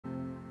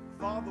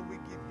Father, we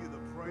give you the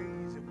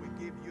praise and we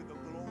give you the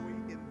glory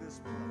in this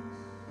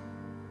place.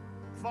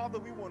 Father,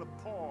 we want to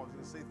pause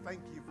and say thank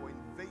you for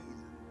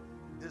invading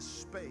this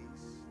space,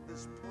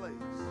 this place,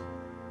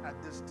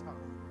 at this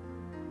time.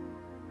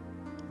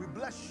 We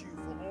bless you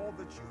for all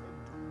that you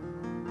have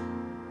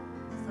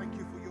done. We thank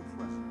you for your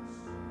presence.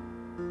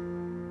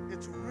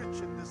 It's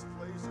rich in this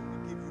place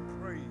and we give you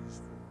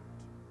praise for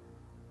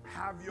it.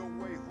 Have your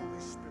way, Holy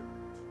Spirit.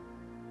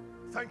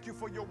 Thank you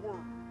for your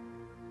word.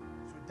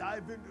 As we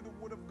dive into the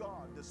word of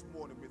God this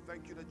morning, we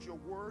thank you that your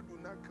word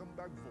will not come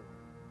back void.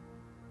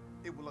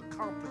 It will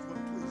accomplish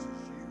what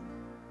pleases you.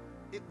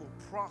 It will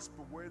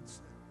prosper where it's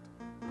sent.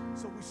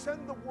 So we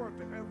send the word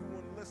to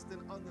everyone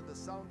listening under the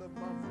sound of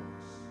my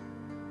voice.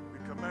 We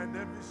command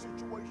every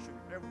situation,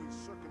 every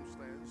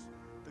circumstance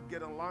to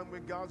get in line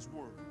with God's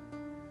word.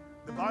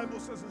 The Bible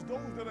says it's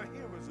those that are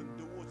hearers and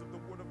doers of the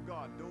word of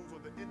God. Those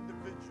are the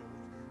individuals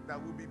that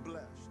will be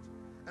blessed.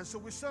 And so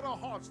we set our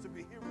hearts to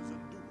be hearers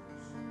and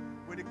doers.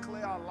 We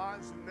declare our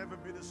lives will never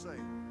be the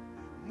same.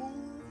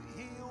 Move,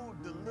 heal,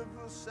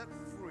 deliver, set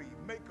free.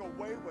 Make a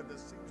way where there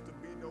seems to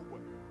be no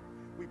way.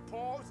 We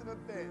pause in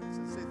advance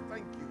and say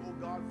thank you, oh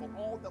God, for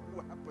all that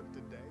will happen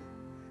today.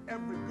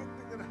 Every good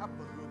thing that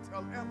happens, we'll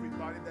tell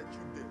everybody that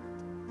you did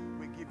it.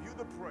 We give you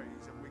the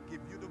praise and we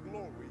give you the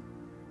glory.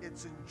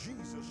 It's in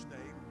Jesus'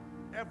 name.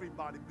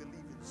 Everybody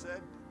believing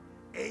said,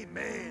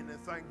 amen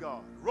and thank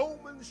God.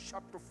 Romans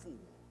chapter 4.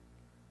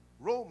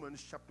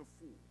 Romans chapter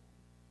 4.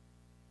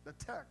 The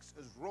text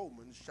is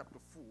Romans chapter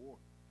 4.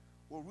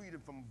 We're reading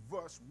from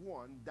verse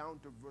 1 down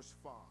to verse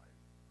 5.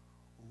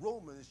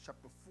 Romans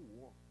chapter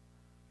 4,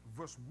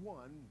 verse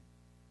 1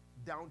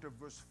 down to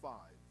verse 5.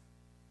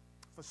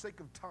 For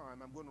sake of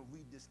time, I'm going to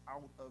read this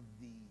out of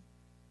the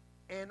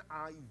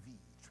NIV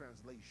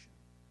translation.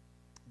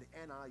 The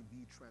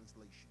NIV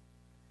translation.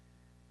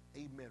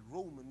 Amen.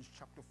 Romans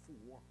chapter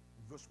 4,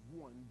 verse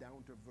 1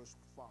 down to verse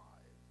 5.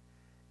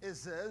 It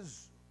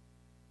says,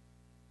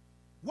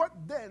 what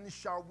then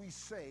shall we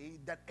say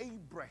that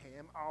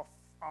Abraham, our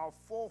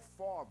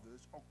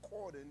forefathers,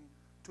 according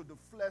to the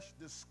flesh,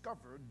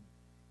 discovered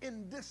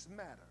in this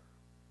matter?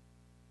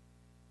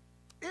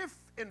 If,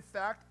 in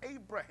fact,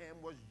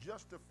 Abraham was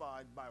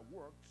justified by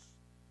works,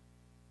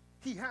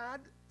 he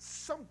had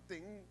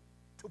something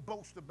to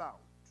boast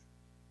about,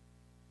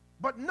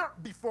 but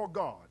not before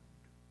God.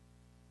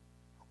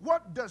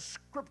 What does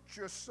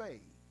Scripture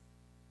say?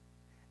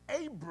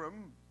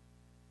 Abram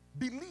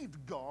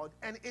believed God,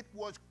 and it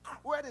was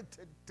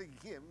credited to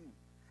him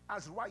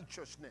as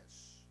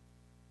righteousness.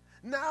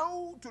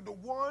 Now, to the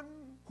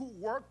one who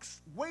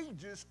works,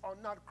 wages are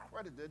not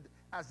credited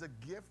as a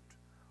gift,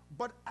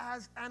 but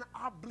as an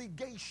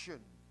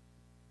obligation.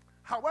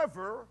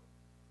 However,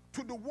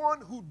 to the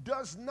one who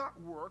does not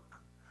work,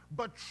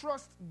 but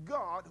trusts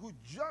God who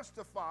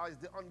justifies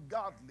the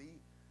ungodly,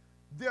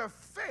 their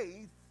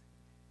faith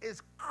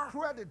is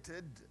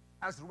credited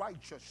as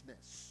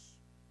righteousness.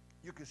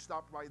 You can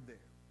stop right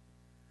there.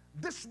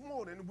 This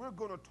morning, we're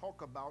going to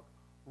talk about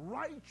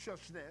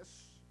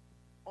righteousness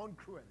on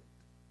credit.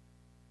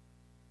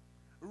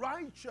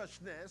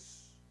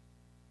 Righteousness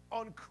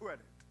on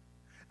credit.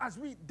 As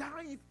we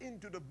dive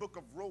into the book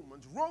of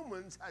Romans,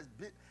 Romans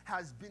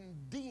has been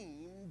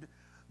deemed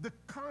the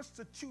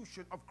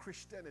constitution of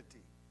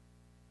Christianity.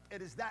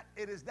 It is that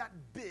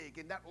big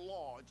and that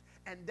large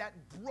and that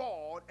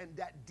broad and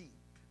that deep.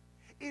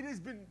 It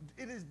has been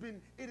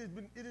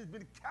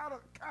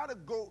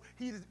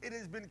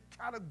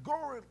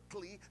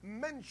categorically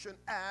mentioned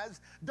as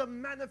the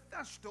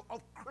manifesto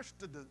of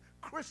Christendom.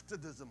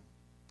 In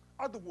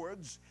other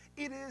words,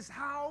 it is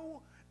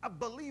how a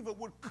believer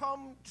would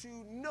come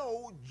to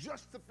know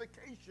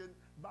justification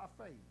by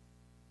faith.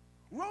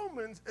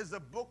 Romans is a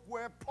book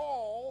where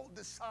Paul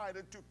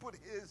decided to put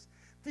his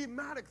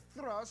thematic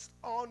thrust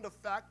on the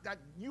fact that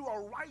you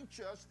are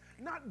righteous,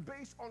 not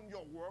based on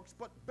your works,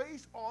 but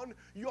based on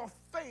your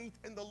faith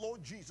in the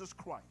Lord Jesus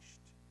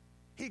Christ.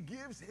 He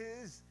gives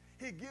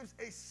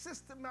a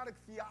systematic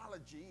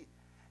theology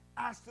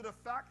as to the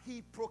fact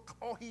he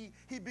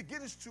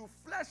begins to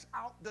flesh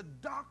out the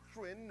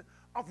doctrine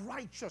of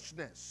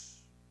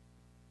righteousness.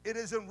 It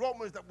is in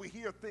Romans that we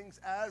hear things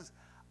as,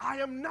 I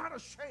am not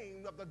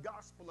ashamed of the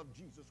gospel of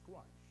Jesus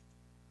Christ,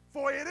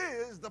 for it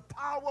is the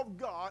power of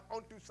God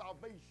unto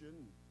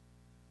salvation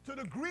to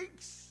the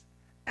Greeks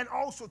and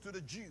also to the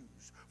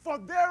Jews. For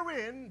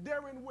therein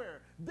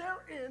where?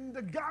 Therein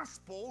the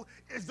gospel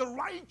is the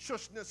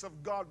righteousness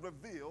of God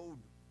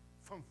revealed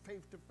from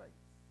faith to faith.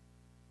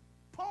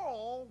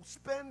 Paul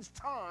spends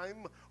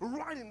time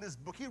writing this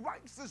book. He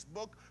writes this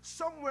book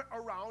somewhere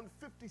around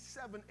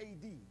 57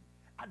 AD,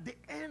 at the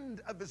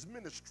end of his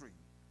ministry.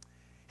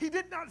 He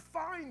was not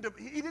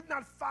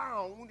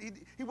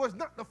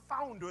the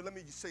founder, let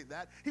me just say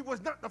that. He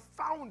was not the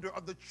founder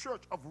of the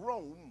Church of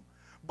Rome,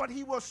 but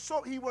he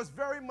was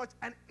very much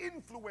an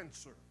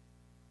influencer.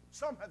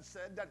 Some have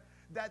said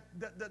that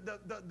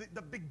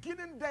the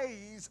beginning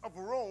days of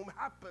Rome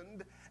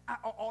happened,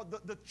 or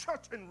the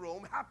church in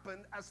Rome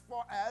happened as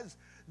far as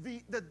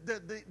the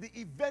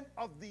event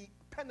of the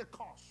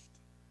Pentecost.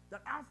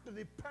 that after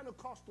the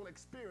Pentecostal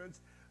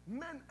experience,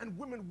 men and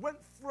women went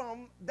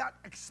from that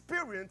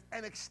experience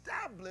and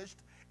established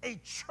a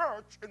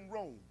church in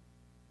Rome.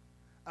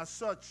 As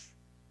such,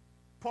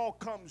 Paul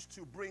comes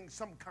to bring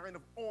some kind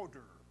of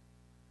order,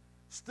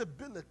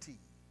 stability,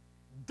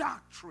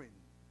 doctrine,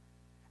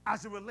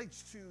 as it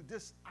relates to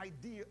this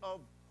idea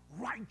of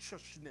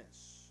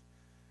righteousness.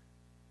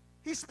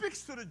 He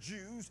speaks to the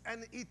Jews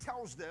and he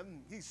tells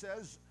them, he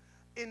says,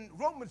 in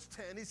Romans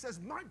 10, he says,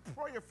 my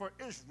prayer for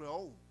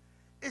Israel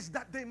is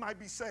that they might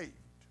be saved.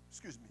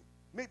 Excuse me,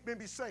 may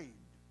be saved.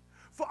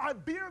 For I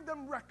bear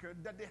them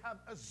record that they have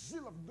a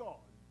zeal of God,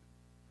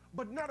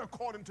 but not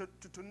according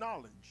to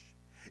knowledge.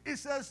 It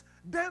says,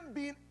 them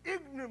being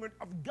ignorant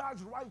of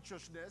God's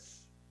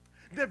righteousness,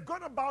 they've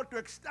gone about to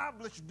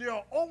establish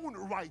their own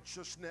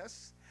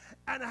righteousness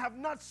and have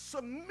not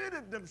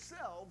submitted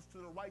themselves to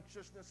the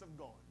righteousness of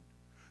God.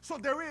 So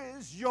there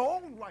is your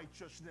own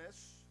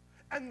righteousness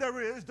and there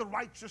is the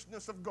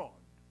righteousness of God.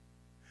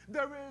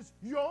 There is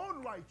your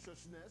own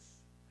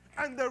righteousness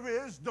and there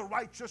is the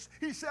righteous.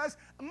 He says,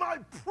 my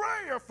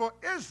prayer for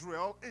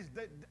Israel is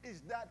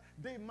that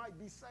they might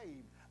be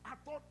saved. I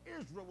thought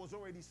Israel was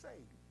already saved.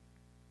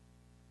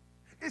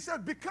 It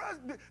said because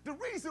the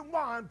reason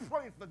why I'm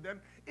praying for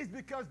them is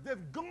because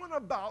they've gone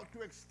about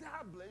to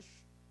establish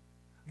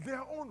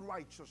their own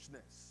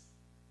righteousness.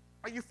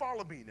 Are you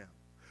following me now?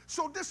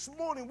 So this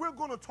morning we're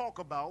going to talk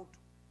about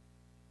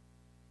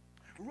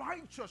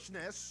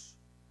righteousness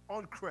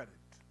on credit.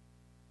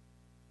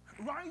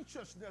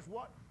 Righteousness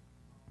what?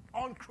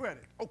 On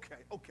credit. Okay.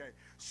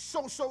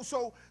 So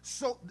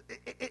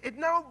it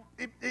now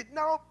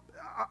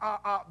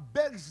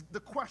begs the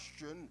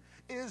question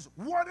is,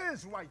 what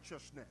is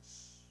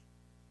righteousness?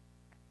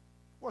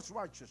 What's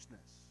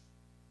righteousness?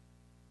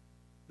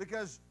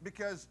 Because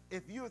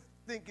if you're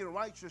thinking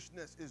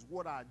righteousness is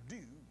what I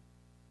do,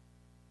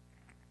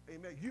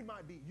 amen, you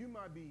might be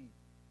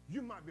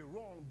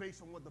wrong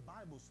based on what the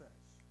Bible says.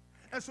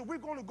 And so we're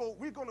going to go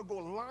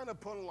line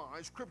upon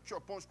line, scripture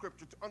upon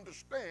scripture to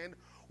understand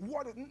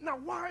what it, now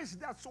why is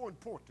that so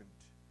important?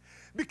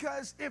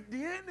 Because if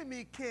the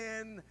enemy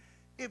can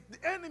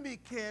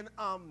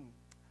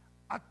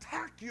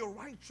attack your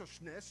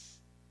righteousness,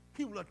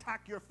 he will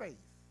attack your faith.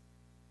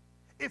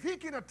 If he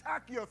can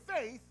attack your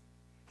faith,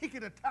 he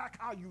can attack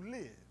how you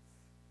live.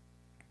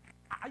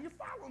 Are you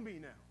following me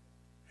now?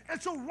 And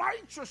so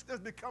righteousness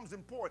becomes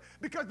important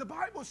because the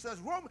Bible says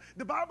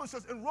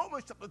in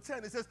Romans chapter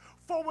 10, it says,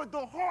 for with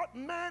the heart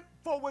man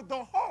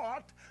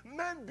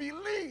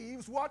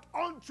believes what?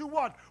 Unto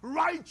what?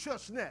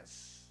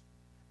 Righteousness.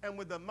 And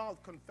with the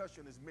mouth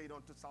confession is made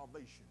unto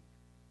salvation.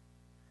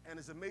 And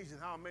it's amazing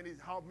how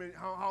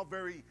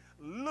very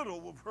little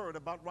we've heard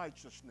about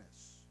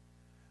righteousness.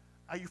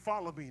 Are you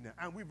following me now?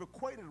 And we've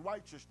equated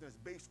righteousness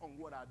based on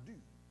what I do.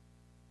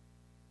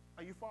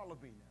 Are you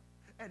following me now?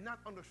 And not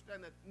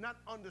understanding that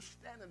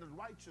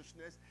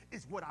righteousness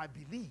is what I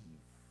believe.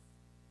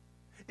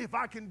 If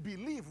I can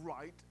believe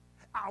right,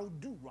 I'll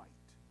do right.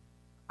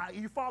 Are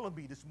you following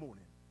me this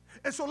morning?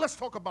 And so we're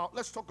talking about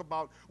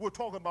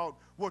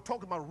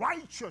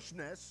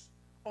righteousness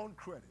on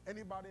credit.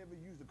 Anybody ever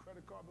used a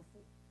credit card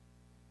before?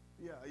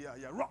 Yeah.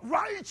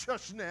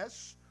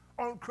 Righteousness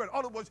on credit. In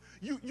other words,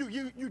 you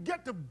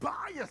get to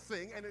buy a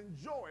thing and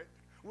enjoy it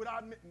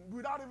without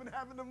even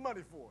having the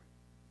money for it.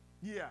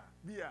 Yeah.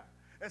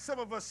 And some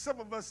of us,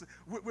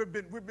 we've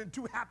been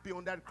too happy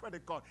on that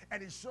credit card,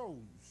 and it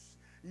shows.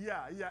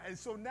 Yeah. And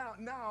so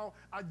now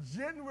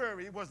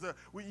January was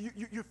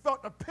you felt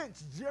a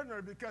pinch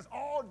January because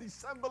all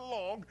December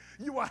long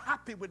you were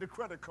happy with the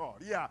credit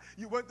card. Yeah,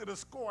 you went to the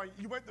store and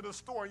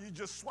you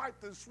just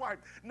swiped and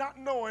swiped, not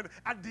knowing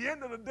at the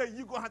end of the day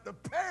you're gonna have to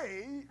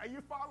pay. And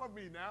you follow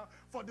me now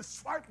for the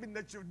swiping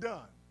that you've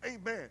done.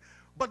 Amen.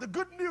 But the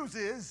good news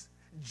is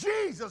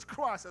Jesus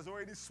Christ has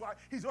already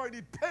swiped. He's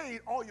already paid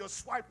all your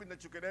swiping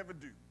that you could ever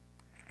do.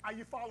 Are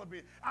you following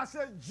me? I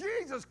said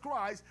Jesus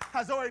Christ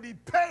has already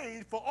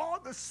paid for all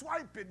the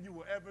swiping you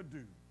will ever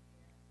do.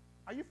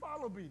 Are you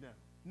following me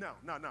now?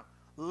 Now.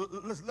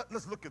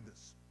 Let's look at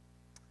this.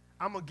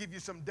 I'm going to give you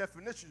some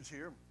definitions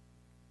here.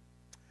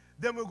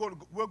 Then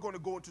we're going to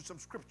go into some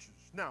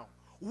scriptures. Now,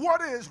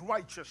 what is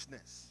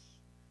righteousness?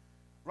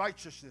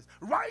 Righteousness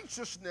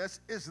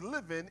is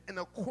living in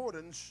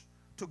accordance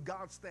to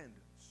God's standards.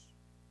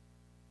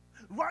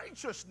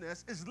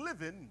 Righteousness is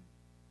living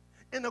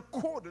in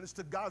accordance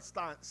to God's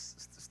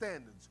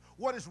standards.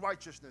 What is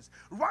righteousness?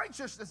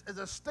 Righteousness is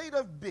a state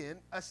of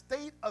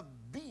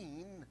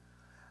being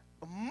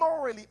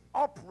morally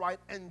upright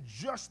and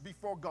just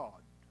before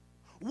God.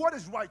 What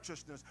is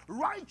righteousness?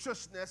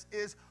 Righteousness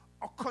is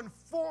a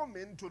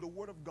conforming to the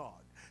Word of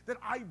God. That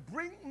I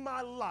bring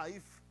my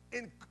life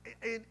in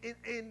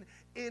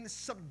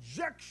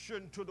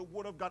subjection to the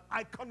Word of God.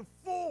 I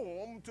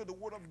conform to the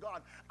Word of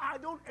God. I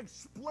don't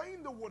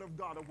explain the Word of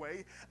God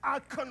away. I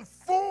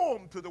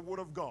conform to the Word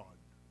of God.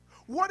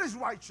 What is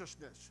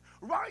righteousness?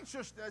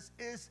 Righteousness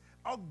is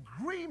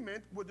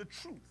agreement with the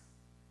truth.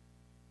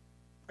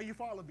 Are you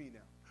following me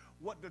now?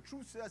 What the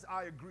truth says,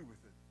 I agree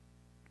with it.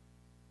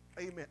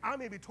 Amen. I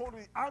may be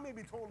totally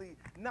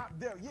not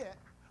there yet,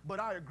 but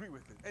I agree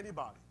with it.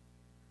 Anybody?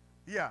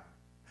 Yeah.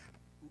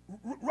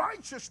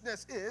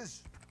 Righteousness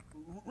is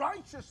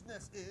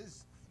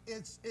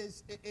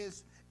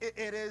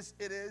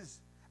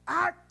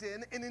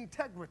acting in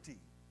integrity.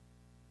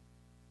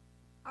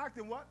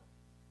 Acting what?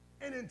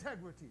 In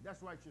integrity.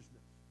 That's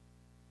righteousness.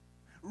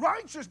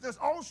 Righteousness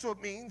also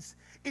means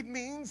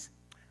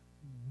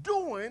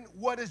doing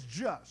what is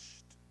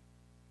just.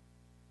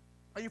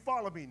 Are you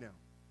following me now?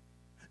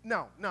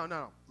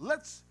 Now.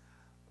 Let's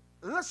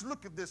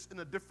look at this in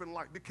a different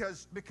light,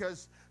 because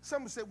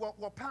some say,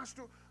 well,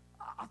 Pastor,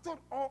 I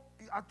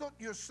thought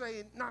you're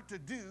saying not to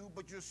do,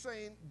 but you're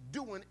saying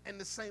doing in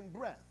the same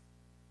breath.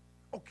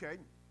 Okay,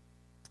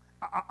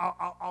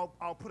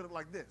 I'll put it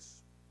like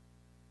this.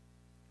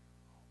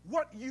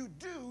 What you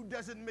do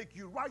doesn't make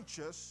you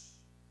righteous,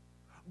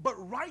 but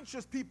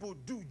righteous people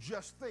do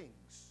just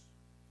things.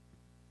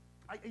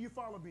 Are you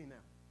following me now?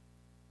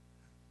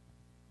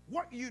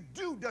 What you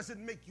do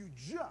doesn't make you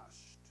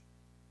just,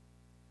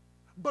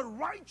 but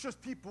righteous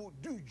people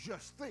do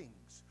just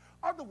things.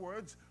 Other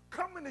words,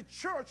 coming to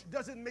church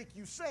doesn't make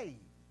you saved,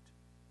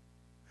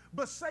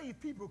 but saved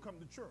people come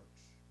to church.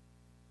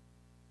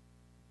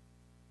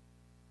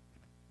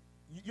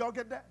 Y'all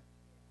get that?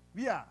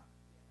 Yeah.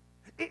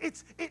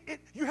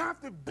 You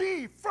have to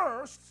be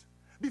first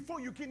before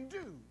you can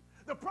do.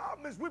 The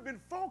problem is we've been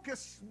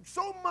focused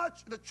so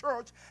much, the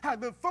church has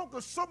been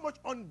focused so much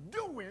on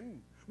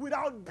doing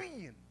without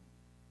being.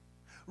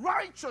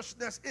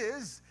 Righteousness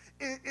is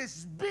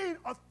being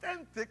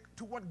authentic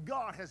to what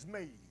God has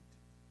made.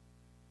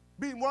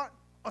 Being what?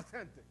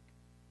 Authentic.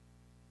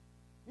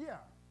 Yeah.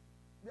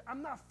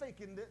 I'm not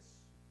faking this.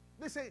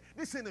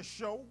 This ain't a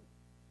show.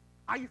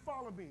 Are you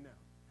following me now?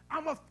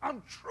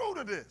 I'm true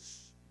to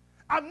this.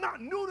 I'm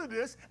not new to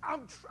this. Are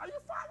you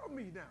following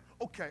me now?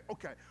 Okay.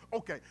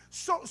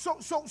 So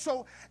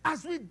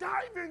as we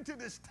dive into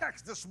this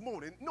text this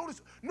morning,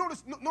 notice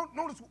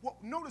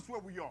where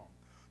we are.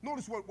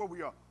 Notice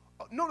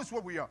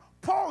where we are.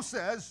 Paul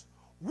says,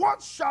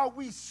 "What shall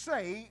we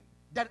say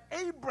that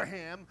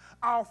Abraham,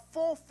 our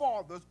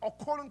forefathers,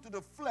 according to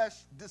the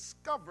flesh,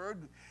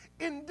 discovered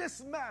in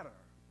this matter?"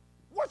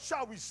 What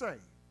shall we say?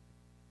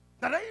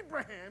 That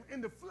Abraham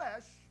in the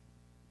flesh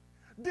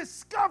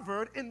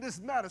discovered in this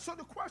matter. So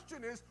the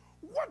question is,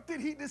 what did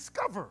he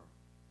discover?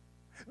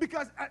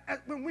 Because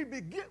when we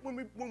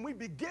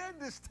began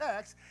this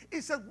text,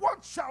 it said,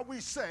 "What shall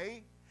we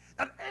say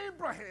that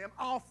Abraham,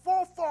 our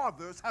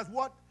forefathers, has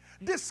what?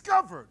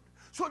 Discovered."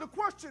 So the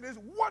question is,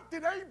 what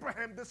did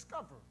Abraham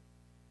discover?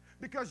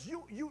 Because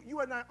you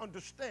and I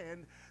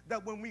understand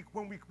that when we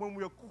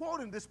are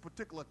quoting this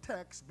particular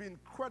text, being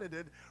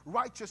credited,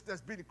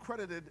 righteousness being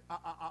credited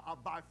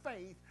by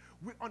faith,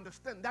 we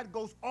understand that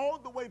goes all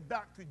the way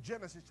back to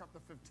Genesis chapter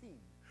 15,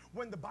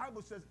 when the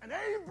Bible says, "And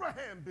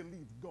Abraham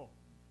believed God."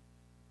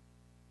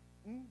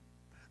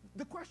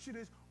 The question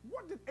is,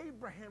 what did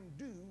Abraham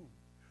do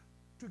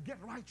to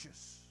get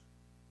righteous?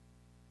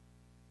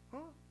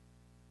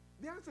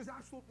 The answer is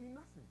absolutely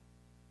nothing.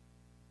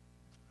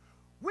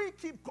 We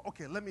keep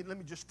let me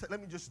just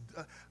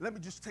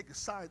take a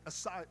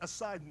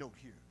side note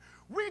here.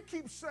 We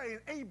keep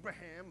saying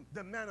Abraham,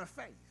 the man of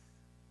faith,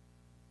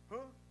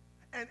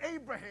 and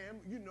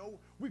Abraham,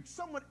 we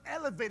somewhat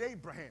elevate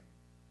Abraham,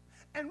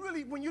 and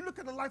really, when you look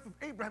at the life of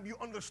Abraham, you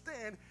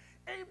understand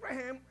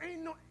Abraham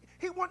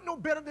he wasn't no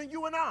better than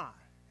you and I.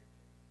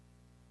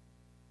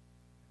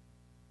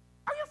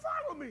 Are you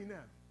following me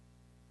now?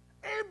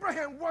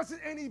 Abraham wasn't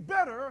any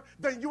better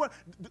than you.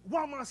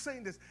 Why am I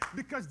saying this?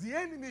 Because the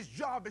enemy's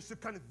job is to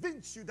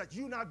convince you that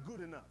you're not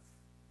good enough.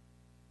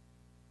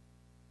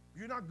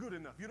 You're not good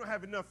enough. You don't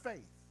have enough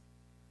faith.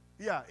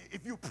 Yeah,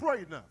 if you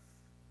pray enough,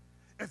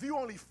 if you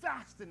only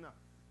fast enough,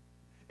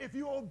 if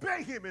you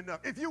obey him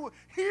enough, if you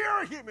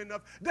hear him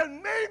enough,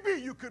 then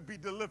maybe you could be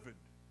delivered.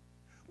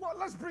 Well,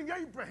 let's bring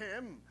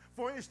Abraham,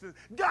 for instance.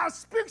 God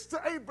speaks to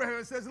Abraham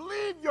and says,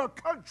 "Leave your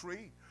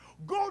country,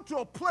 go to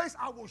a place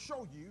I will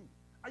show you."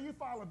 Are you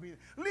following me?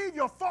 Leave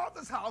your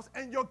father's house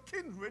and your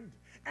kindred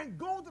and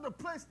go to the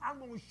place I'm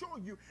going to show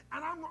you,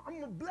 and I'm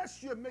going to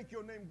bless you and make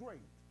your name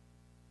great.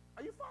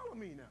 Are you following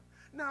me now?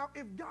 Now,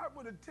 if God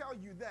were to tell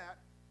you that,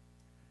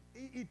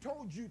 he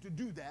told you to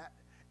do that,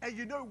 and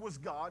you know it was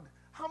God,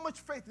 how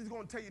much faith is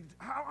going to tell you?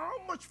 How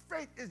much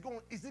faith is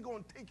it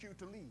going to take you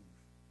to leave?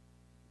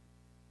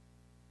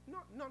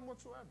 None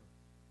whatsoever.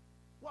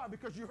 Why?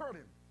 Because you heard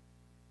him.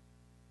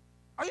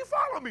 Are you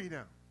following me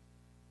now?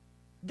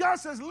 God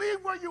says,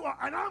 "Leave where you are,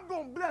 and I'm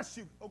going to bless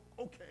you."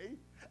 Okay.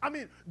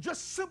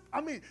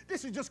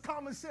 This is just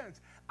common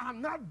sense.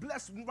 I'm not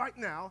blessed right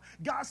now.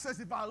 God says,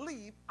 if I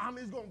leave,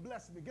 he's going to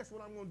bless me. Guess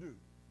what I'm going to do?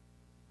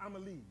 I'm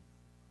going to leave.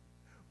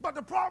 But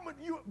the problem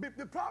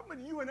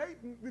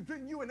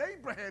between you and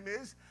Abraham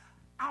is,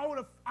 I would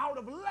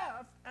have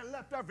left and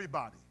left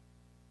everybody.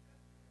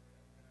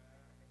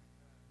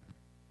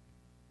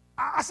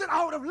 I said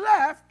I would have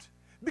left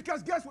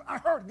because guess what? I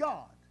heard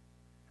God.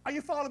 Are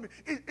you following me?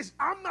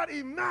 I'm not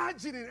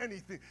imagining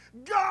anything.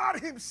 God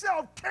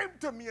himself came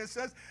to me and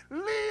says,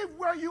 leave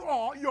where you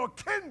are, your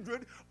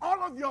kindred,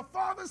 all of your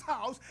father's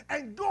house,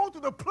 and go to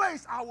the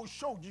place I will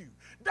show you.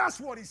 That's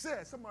what he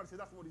said. Somebody said,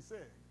 that's what he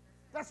said.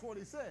 That's what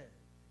he said.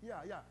 Yeah.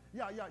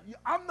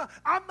 I'm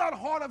not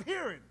hard of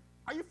hearing.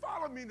 Are you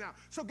following me now?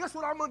 So guess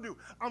what I'm going to do?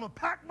 I'm going to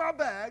pack my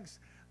bags.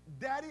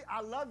 Daddy,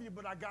 I love you,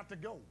 but I got to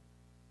go.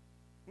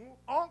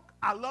 Unc,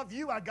 I love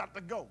you, I got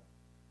to go.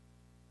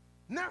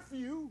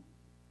 Nephew,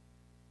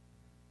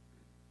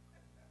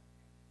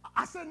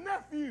 I said,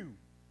 nephew,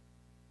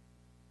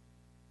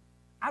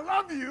 I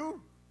love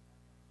you,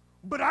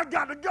 but I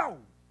got to go.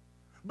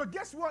 But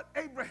guess what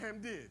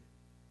Abraham did?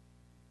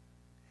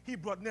 He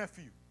brought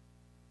nephew,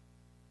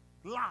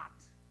 Lot.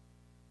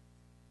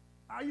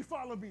 Are you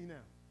following me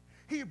now?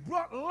 He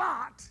brought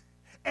Lot,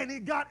 and he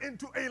got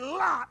into a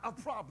lot of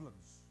problems.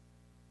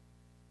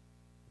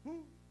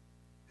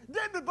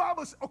 Then the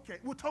Bible says, okay,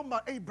 we're talking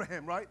about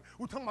Abraham, right?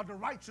 We're talking about the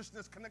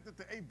righteousness connected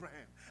to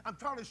Abraham. I'm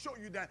trying to show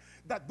you that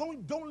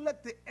don't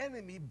let the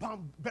enemy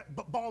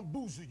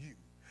bamboozle you.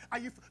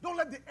 Don't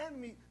let the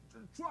enemy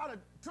try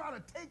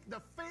to take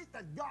the faith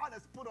that God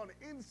has put on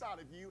the inside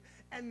of you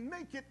and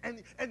make it,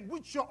 and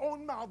with your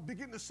own mouth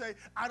begin to say,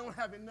 I don't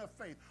have enough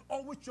faith.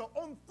 Or with your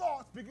own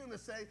thoughts begin to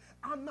say,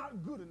 I'm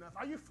not good enough.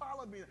 Are you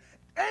following me?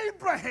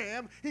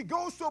 Abraham, he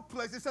goes to a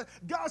place, and says,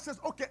 God says,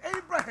 okay,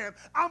 Abraham,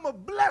 I'm going to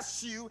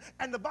bless you.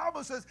 And the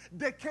Bible says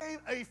there came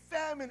a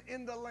famine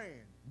in the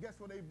land. Guess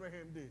what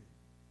Abraham did?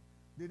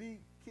 Did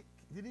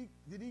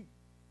he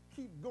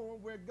keep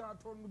going where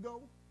God told him to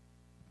go?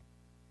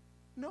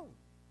 No.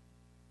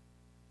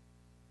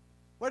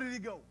 Where did he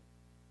go?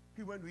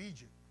 He went to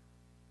Egypt.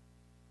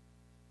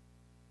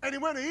 And he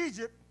went to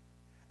Egypt.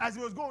 As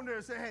he was going there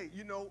and said, hey,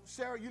 you know,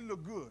 Sarah, you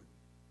look good.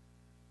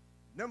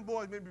 Them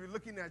boys may be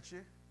looking at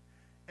you.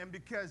 And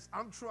because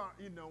I'm trying,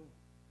 you know,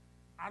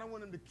 I don't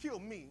want them to kill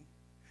me.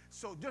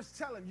 So just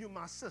tell him you're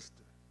my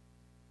sister.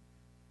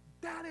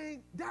 That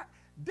ain't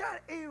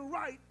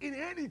right in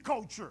any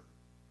culture.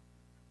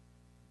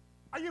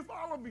 Are you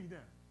following me now?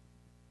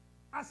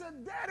 I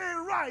said, that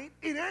ain't right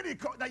in any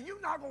culture. Now,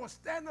 you're not going to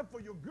stand up for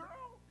your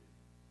girl?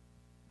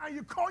 And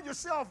you call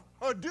yourself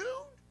a dude?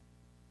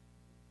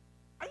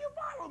 Are you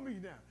following me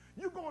now?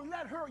 You're going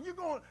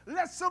to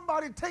let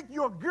somebody take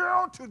your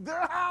girl to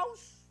their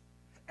house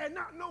and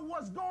not know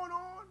what's going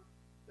on?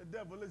 The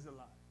devil is a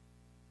lie.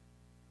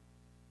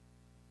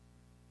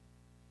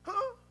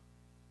 Huh?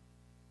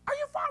 Are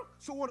you following?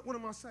 So what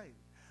am I saying?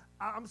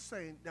 I'm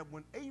saying that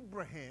when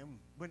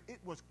it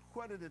was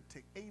credited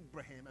to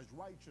Abraham as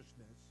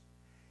righteousness,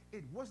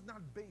 it was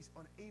not based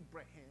on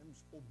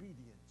Abraham's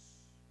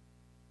obedience.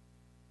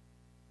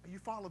 Are you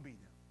following me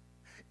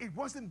now? It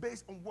wasn't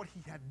based on what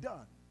he had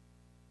done.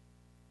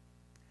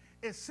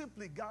 It's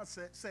simply God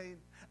saying,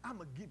 I'm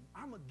going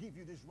to give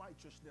you this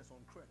righteousness on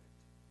credit.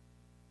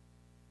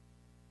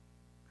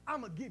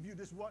 I'm going to give you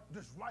this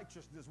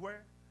righteousness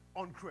where?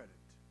 On credit.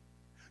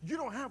 You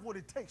don't have what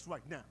it takes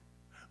right now,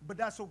 but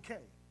that's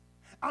okay.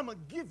 I'm going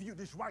to give you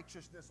this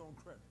righteousness on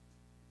credit.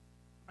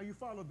 Are you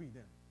following me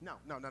now? No.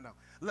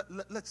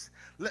 Let's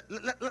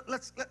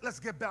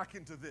get back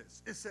into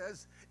this. It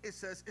says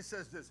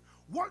this.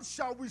 What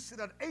shall we say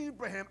that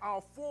Abraham,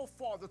 our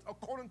forefathers,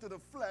 according to the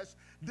flesh,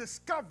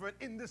 discovered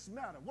in this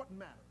matter? What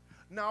matter?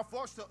 Now,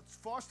 for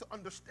us to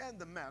understand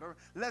the matter,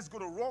 let's go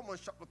to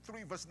Romans chapter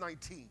 3, verse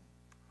 19.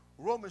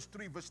 Romans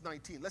 3, verse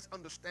 19. Let's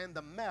understand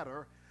the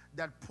matter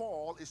that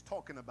Paul is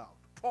talking about.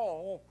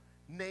 Saul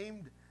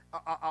named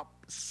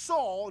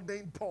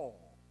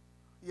Paul.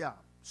 Yeah.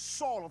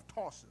 Saul of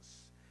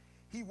Tarsus.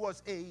 He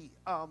was a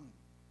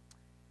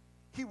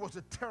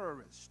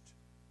terrorist.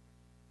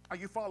 Are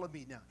you following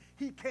me now?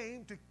 He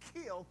came to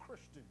kill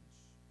Christians,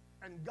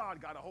 and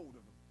God got a hold of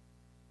him.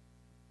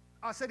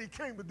 I said he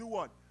came to do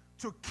what?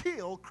 To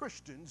kill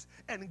Christians,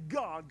 and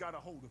God got a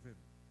hold of him.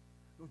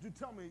 Did you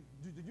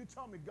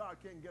tell me God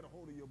can't get a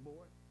hold of your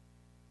boy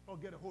or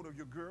get a hold of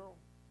your girl?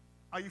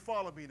 Are you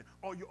following me now?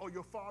 Or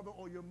your father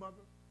or your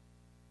mother?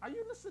 Are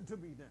you listening to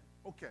me now?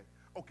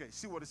 Okay,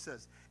 see what it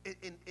says.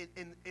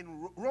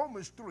 In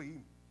Romans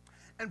 3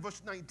 and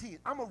verse 19,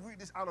 I'm going to read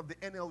this out of the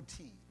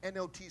NLT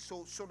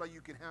so that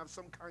you can have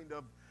some kind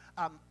of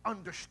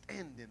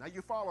understanding. Are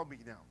you following me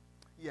now?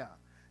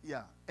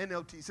 Yeah.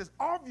 NLT. It says,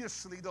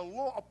 obviously the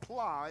law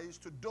applies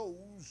to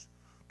those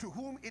to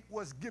whom it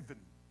was given.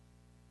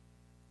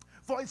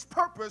 For its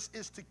purpose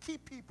is to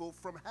keep people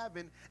from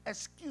having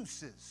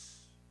excuses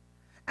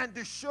and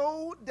to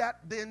show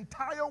that the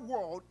entire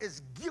world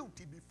is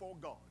guilty before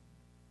God.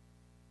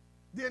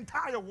 The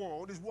entire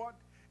world is what?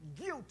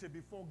 Guilty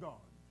before God.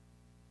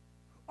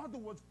 In other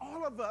words,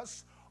 all of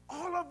us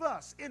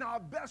in our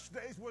best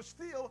days were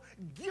still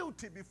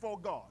guilty before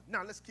God.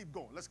 Now let's keep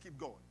going. Let's keep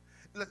going.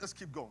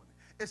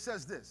 It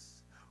says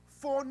this.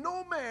 For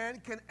no man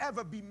can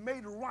ever be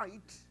made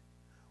right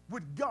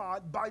with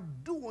God by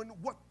doing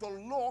what the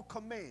law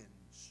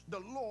commands. The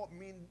law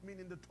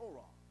meaning the Torah.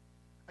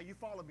 Are you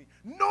following me?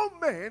 No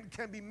man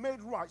can be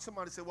made right.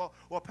 Somebody say, well,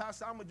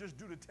 Pastor, I'm going to just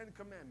do the 10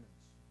 Commandments.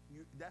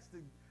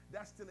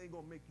 that still ain't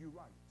going to make you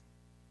right.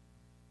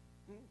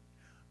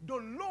 The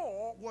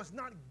law was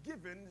not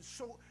given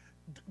so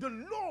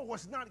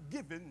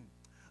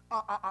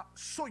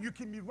you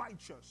can be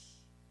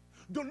righteous.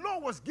 The law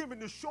was given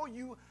to show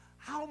you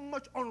how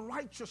much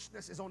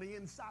unrighteousness is on the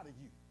inside of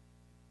you.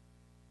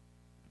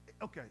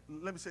 Okay,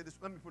 let me say this.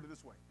 Let me put it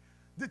this way.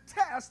 The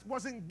test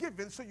wasn't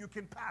given so you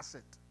can pass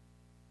it.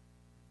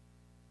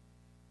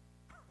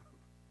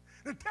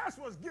 The test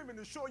was given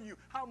to show you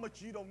how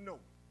much you don't know.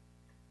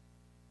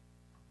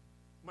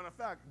 Matter of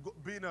fact,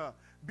 being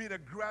a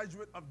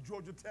graduate of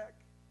Georgia Tech,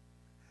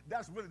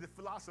 that's really the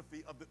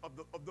philosophy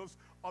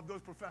of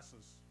those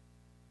professors.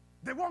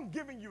 They weren't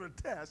giving you a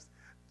test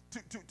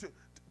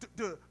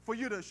for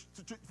you to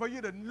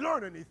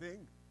learn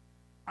anything.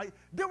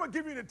 They were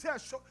giving you a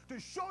test to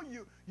show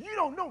you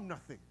don't know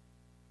nothing.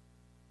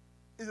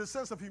 It's a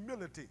sense of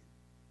humility.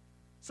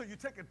 So you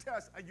take a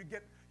test and you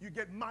get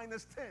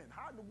 -10.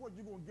 How in the world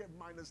you gonna get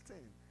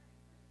 -10?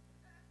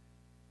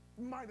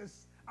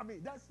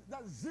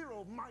 That's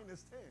 0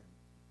 minus 10.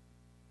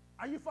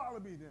 Are you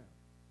following me now?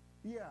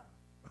 Yeah.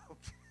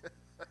 Okay.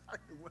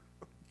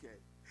 Okay.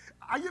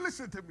 Are you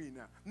listening to me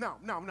now?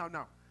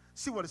 Now.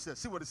 See what it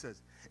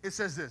says. It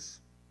says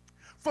this.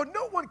 For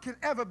no one can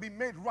ever be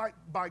made right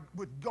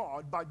with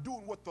God by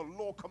doing what the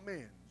law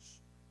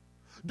commands.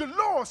 The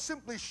law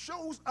simply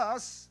shows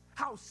us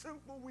how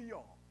sinful we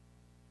are.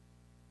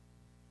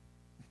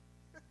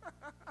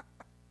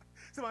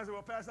 Somebody said,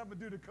 well, Pastor, I'm going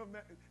to do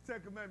the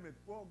Ten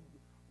Commandments. Well,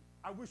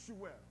 I wish you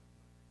well.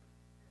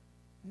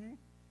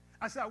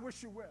 I said, I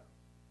wish you well.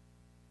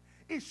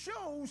 It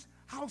shows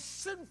how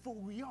sinful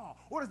we are.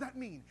 What does that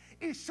mean?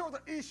 It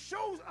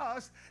shows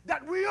us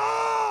that we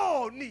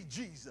all need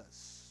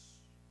Jesus.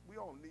 We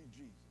all need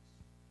Jesus.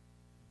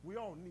 We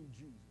all need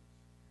Jesus.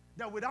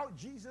 That without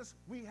Jesus,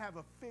 we have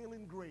a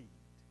failing grade.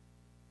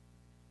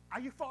 Are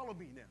you following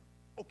me now?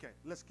 Okay,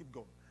 let's keep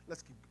going.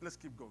 Let's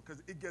keep going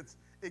because it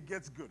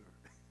gets gooder.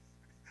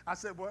 I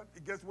said what?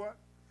 It gets what?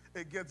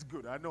 It gets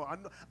gooder. I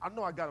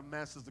know I got a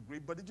master's degree,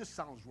 but it just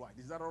sounds right.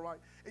 Is that all right?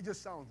 It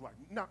just sounds right.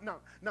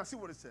 Now see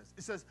what it says.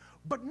 It says,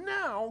 but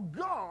now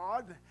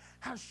God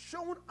has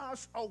shown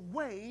us a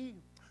way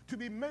to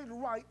be made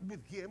right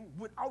with him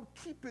without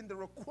keeping the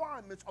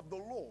requirements of the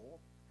law,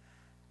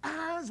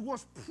 as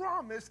was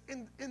promised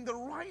in the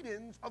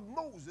writings of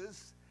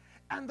Moses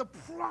and the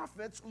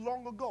prophets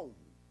long ago.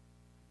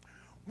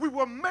 We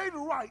were made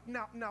right.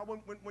 Now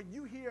when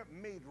you hear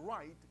made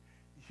right,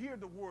 hear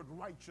the word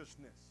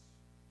righteousness,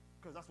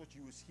 because that's what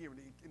you was hearing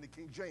in the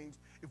King James.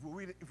 If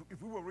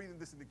we were reading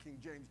this in the King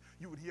James,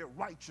 you would hear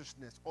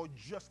righteousness or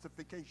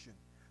justification,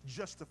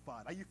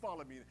 justified. Are you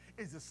following me?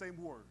 It's the same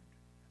word.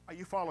 Are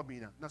you following me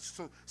now? Now,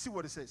 so see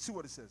what it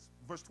says.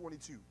 Verse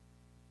 22.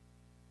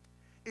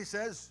 It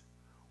says,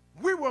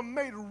 we were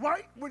made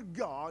right with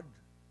God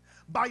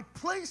by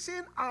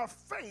placing our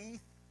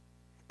faith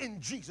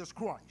in Jesus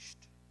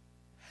Christ.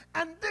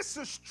 And this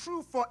is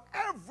true for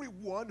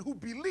everyone who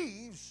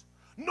believes,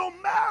 no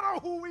matter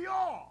who we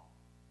are.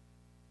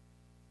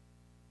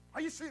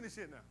 Are you seeing this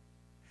here now?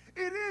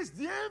 It is,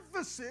 the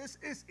emphasis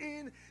is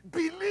in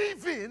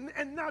believing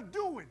and not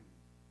doing.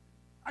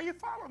 Are you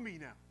following me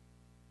now?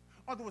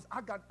 In other words,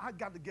 I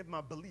got to get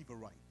my believer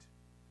right.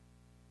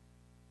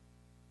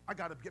 I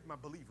got to get my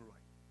believer right.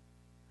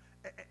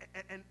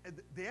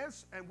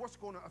 And what's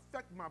going to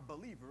affect my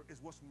believer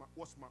is what's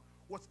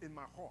in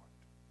my heart.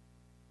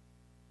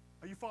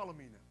 Are you following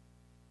me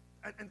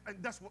now?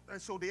 And that's what.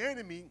 And so the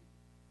enemy.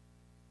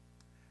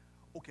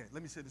 Okay,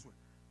 let me say it this way: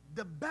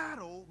 the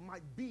battle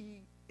might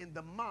be in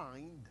the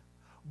mind,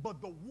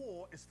 but the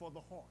war is for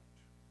the heart.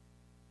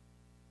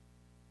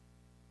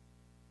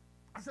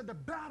 I said the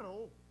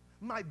battle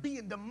might be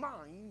in the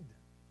mind,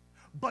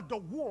 but the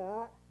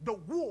war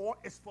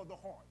is for the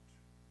heart.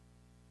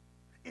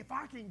 If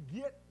I can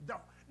get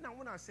now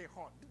when I say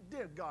heart,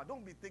 dear God,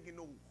 don't be thinking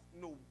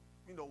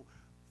no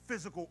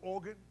physical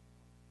organ,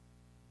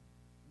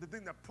 the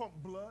thing that pump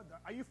blood.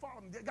 Are you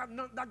following me?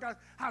 That guy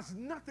has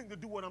nothing to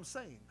do with what I'm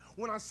saying.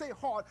 When I say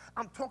heart,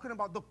 I'm talking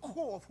about the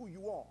core of who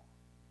you are,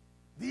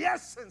 the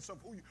essence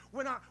of who you.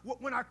 When I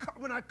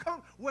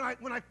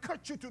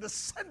cut you to the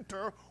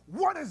center,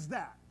 what is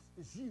that?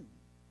 It's you,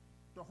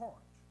 the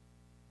heart.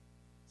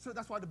 So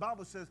that's why the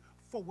Bible says,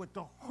 for with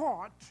the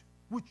heart,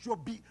 with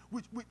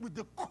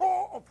the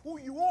core of who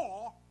you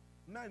are,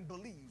 man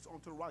believes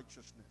unto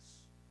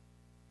righteousness.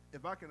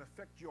 If I can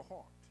affect your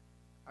heart,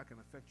 I can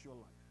affect your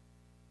life.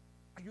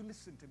 Are you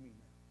listening to me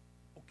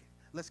now? Okay,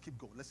 let's keep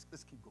going. Let's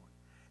keep going.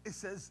 It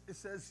says,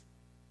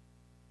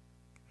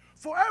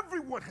 for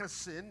everyone has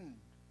sinned,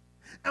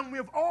 and we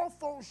have all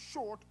fallen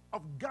short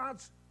of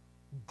God's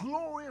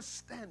glorious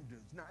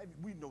standards. Now,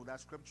 we know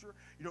that scripture.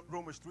 You know,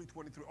 Romans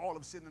 3:23, all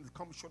have sinned and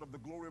come short of the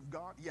glory of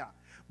God. Yeah.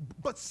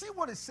 But see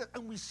what it said,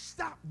 and we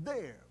stop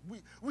there.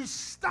 We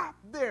stop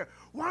there.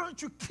 Why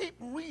don't you keep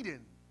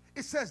reading?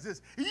 It says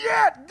this,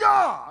 yet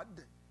God,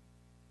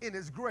 in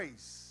his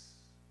grace,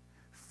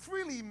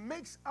 freely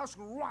makes us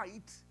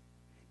right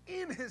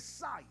in his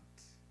sight.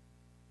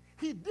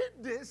 He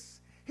did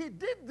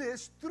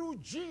this through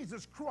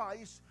Jesus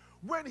Christ,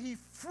 when he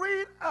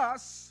freed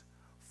us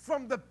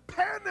from the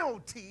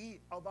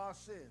penalty of our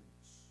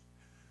sins.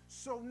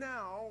 So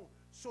now,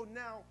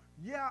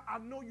 yeah, I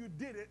know you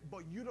did it,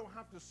 but you don't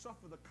have to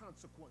suffer the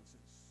consequences.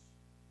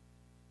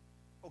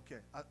 Okay,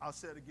 I'll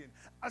say it again.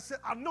 I said,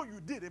 I know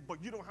you did it,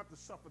 but you don't have to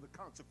suffer the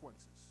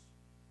consequences.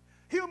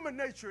 Human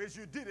nature is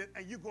you did it,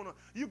 and you're gonna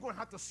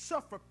have to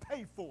suffer,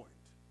 pay for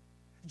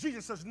it.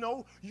 Jesus says,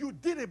 no, you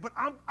did it, but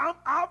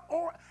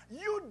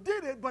you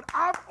did it, but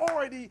I've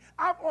already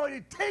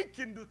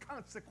taken the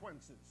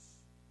consequences.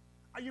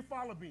 Are you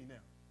following me now?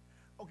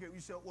 Okay,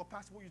 you say, well,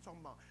 Pastor, what are you talking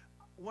about?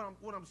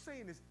 What I'm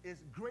saying is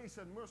grace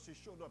and mercy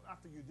showed up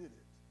after you did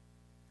it.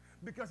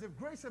 Because if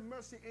grace and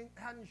mercy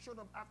hadn't showed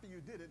up after you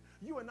did it,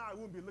 you and I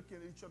wouldn't be looking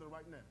at each other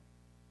right now.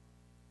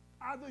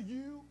 Either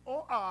you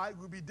or I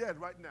will be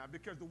dead right now,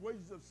 because the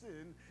wages of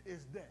sin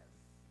is death.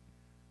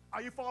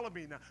 Are you following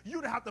me now?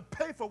 You'd have to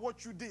pay for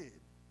what you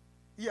did.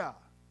 Yeah.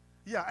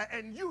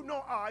 And you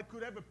nor I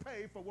could ever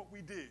pay for what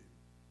we did.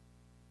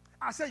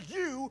 I said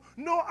you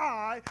nor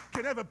I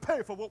can ever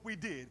pay for what we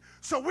did.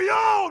 So we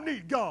all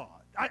need God.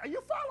 Are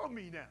you following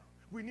me now?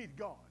 We need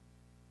God.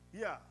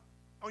 Yeah.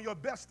 On your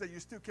best day, you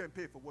still can't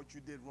pay for what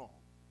you did wrong.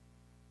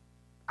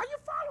 Are you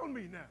following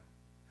me now?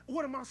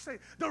 What am I saying?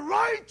 The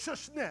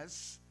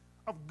righteousness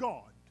of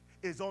God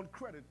is on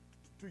credit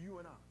to you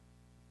and I.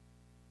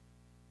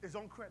 It's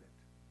on credit.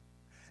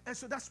 And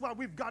so that's why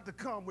we've got to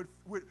come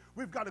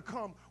we've got to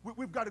come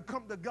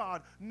to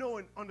God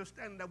knowing,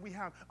 understanding that we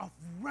have a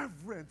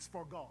reverence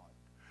for God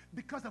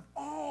because of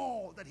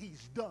all that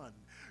he's done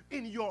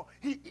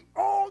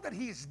all that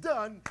he's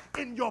done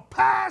in your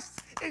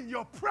past, in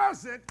your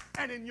present,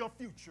 and in your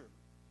future.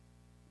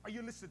 Are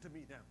you listening to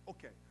me now?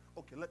 Okay.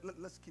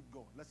 Let's keep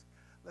going. Let's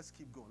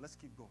keep going.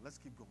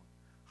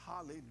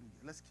 Hallelujah.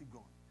 Let's keep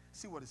going.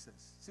 See what it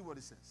says.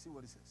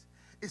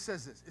 It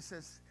says this.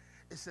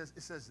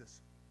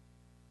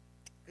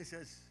 It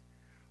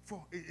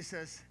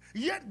says,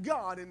 yet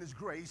God in his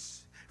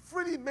grace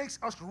freely makes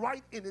us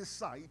right in his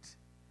sight.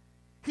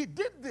 He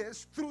did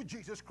this through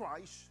Jesus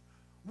Christ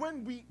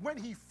when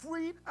he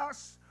freed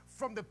us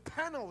from the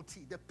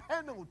penalty.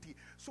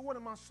 So what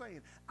am I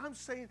saying? I'm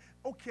saying,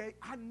 okay,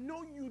 I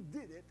know you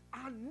did it.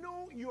 I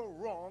know you're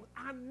wrong.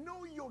 I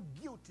know you're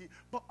guilty.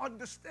 But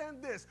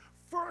understand this.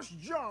 1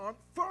 John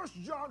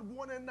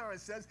 1:9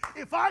 says,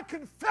 if I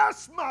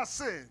confess my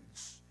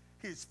sins,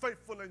 he's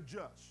faithful and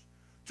just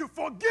to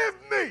forgive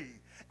me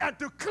and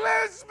to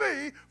cleanse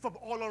me from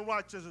all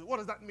unrighteousness. What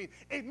does that mean?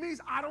 It means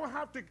I don't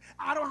have to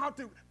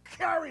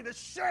carry the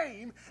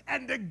shame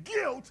and the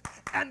guilt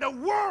and the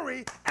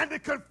worry and the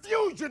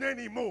confusion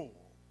anymore.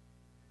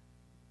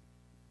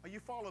 Are you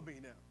following me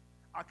now?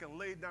 I can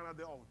lay down at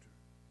the altar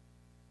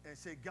and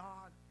say,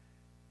 God,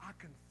 I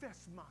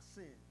confess my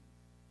sin.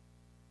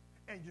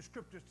 And your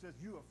scripture says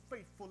you are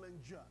faithful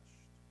and just.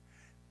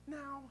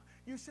 Now,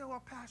 you say,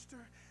 well,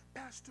 Pastor,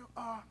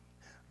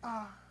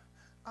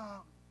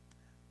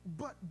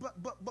 but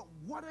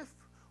what if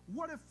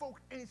folk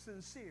ain't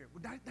sincere?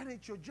 Well, that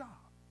ain't your job.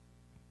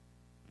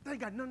 That ain't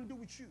got nothing to do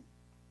with you.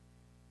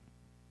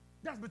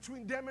 That's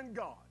between them and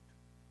God.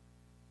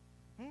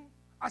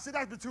 I said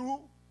that's between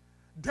who?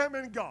 Them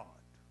and God.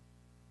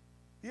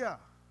 Yeah.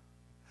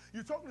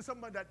 You're talking to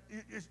somebody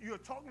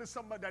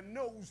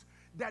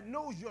that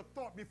knows your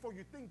thought before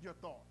you think your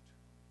thought.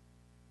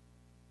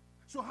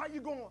 So how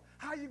you gonna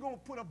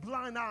put a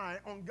blind eye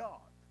on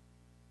God?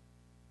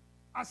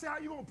 I say, how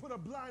you going to put a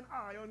blind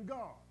eye on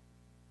God?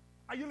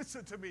 Are you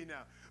listening to me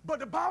now? But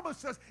the Bible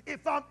says,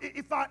 if I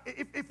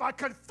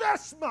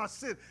confess my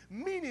sin,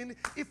 meaning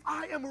if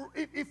I am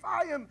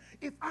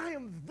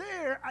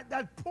there at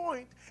that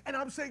point and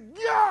I'm saying,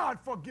 God,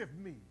 forgive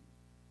me,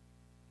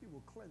 he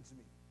will cleanse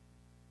me.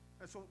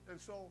 And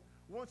so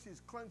once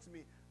he's cleansed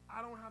me,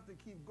 I don't have to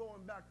keep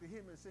going back to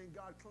him and saying,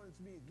 God, cleanse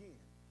me again,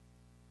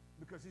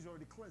 because he's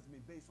already cleansed me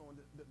based on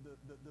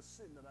the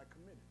sin that I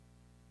committed.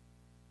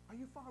 Are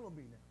you following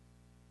me now?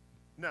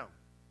 Now,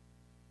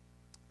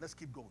 let's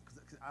keep going,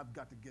 because I've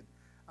got to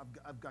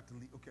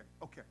leave. Okay.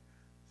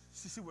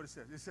 See what it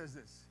says. It says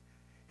this.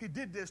 He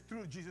did this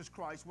through Jesus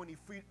Christ when he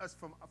freed us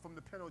from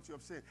the penalty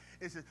of sin.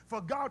 It says,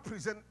 for God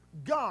presented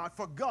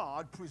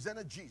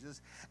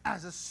Jesus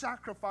as a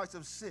sacrifice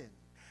of sin.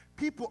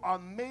 People are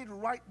made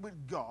right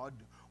with God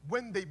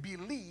when they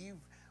believe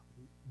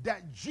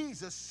that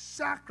Jesus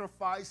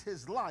sacrificed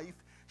his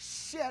life,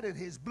 shedding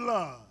his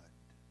blood.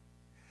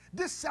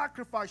 This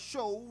sacrifice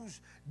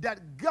shows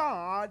that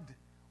God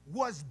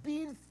was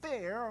being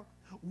fair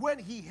when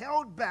he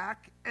held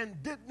back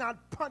and did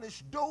not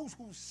punish those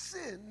who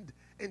sinned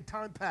in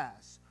time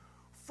past.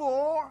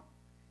 For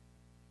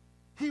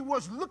he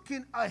was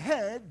looking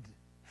ahead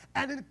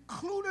and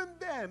including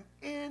them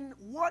in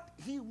what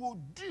he will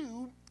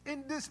do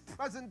in this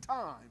present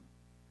time.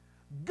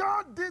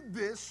 God did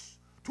this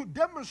to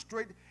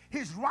demonstrate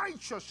his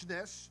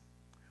righteousness,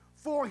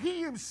 for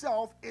he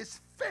himself is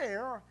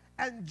fair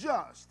and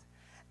just,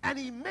 and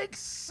he makes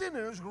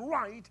sinners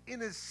right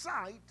in his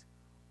sight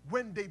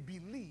when they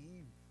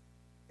believe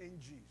in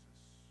Jesus.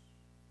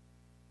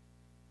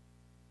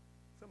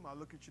 Somebody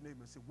look at your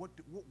neighbor and say,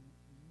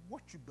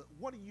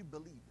 what are you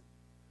believing?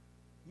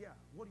 Yeah,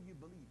 what do you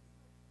believe?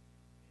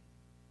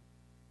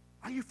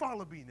 Are you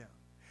following me now?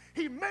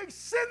 He makes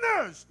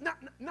sinners,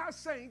 not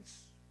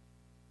saints,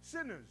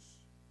 sinners.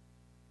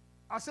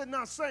 I said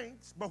not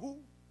saints, but who?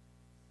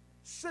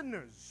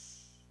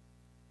 Sinners.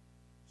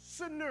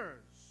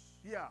 Sinners.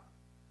 Yeah.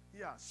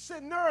 Yeah.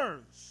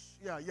 Sinners.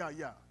 Yeah.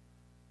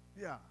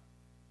 Yeah.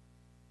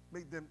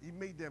 He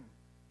made them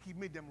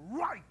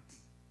right.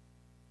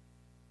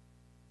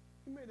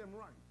 He made them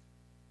right.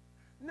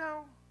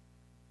 Now,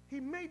 he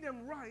made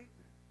them right,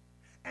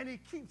 and he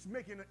keeps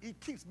making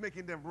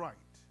them right.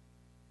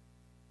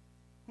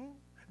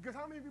 Because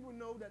how many people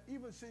know that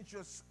even since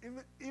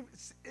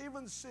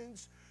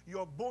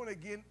your born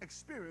again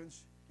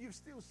experience, you've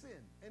still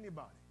sinned?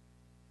 Anybody?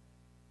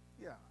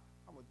 Yeah.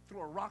 I'm going to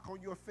throw a rock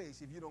on your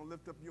face if you don't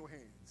lift up your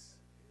hands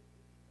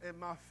and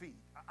my feet.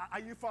 Are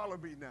you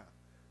following me now?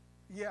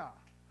 Yeah.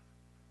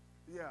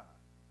 Yeah.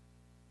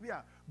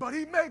 Yeah. But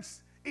it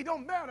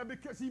don't matter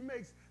because he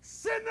makes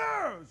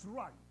sinners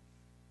right.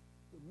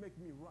 To make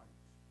me right.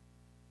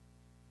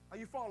 Are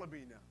you following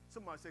me now?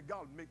 Somebody say,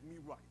 God will make me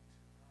right.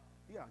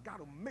 Yeah, God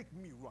will make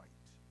me right.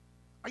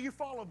 Are you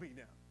following me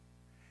now?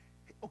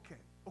 Okay.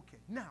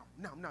 Now.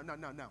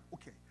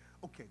 Okay.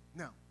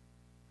 Now.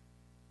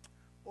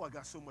 Oh, I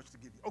got so much to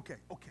give you. Okay.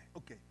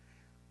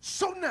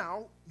 So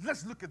now,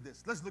 let's look at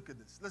this. Let's look at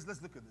this.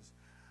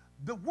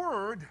 The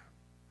word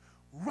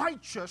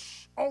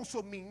righteous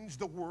also means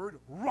the word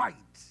right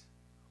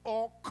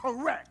or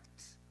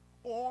correct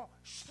or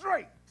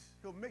straight.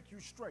 He'll make you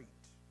straight,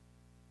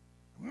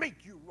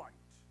 make you right,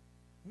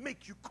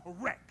 make you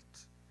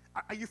correct.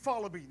 Are you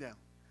following me now?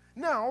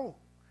 Now,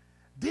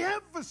 the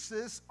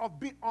emphasis of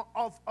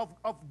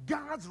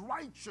God's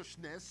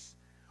righteousness,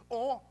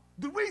 or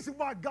the reason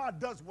why God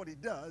does what he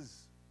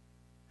does,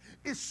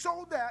 is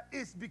so that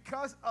it's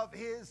because of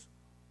his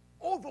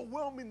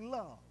overwhelming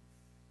love.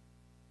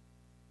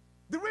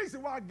 The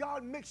reason why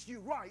God makes you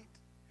right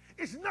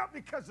is not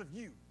because of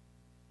you.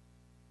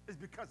 It's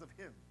because of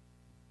him.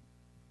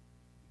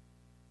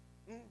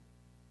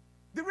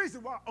 The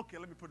reason why, okay,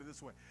 let me put it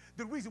this way.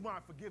 The reason why I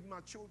forgive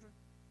my children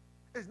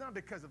is not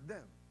because of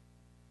them.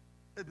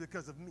 It's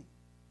because of me.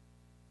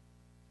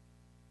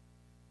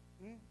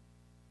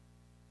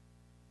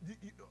 Do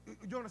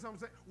you understand what I'm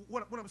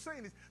saying? What I'm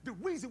saying is the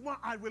reason why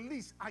I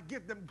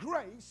give them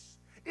grace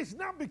is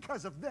not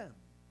because of them.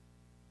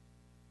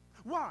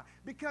 Why?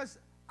 Because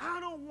I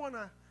don't want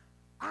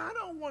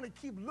to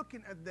keep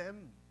looking at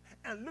them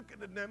and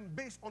looking at them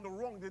based on the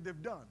wrong that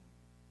they've done.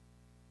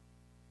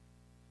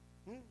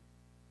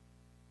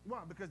 Why?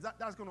 Because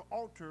that's going to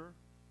alter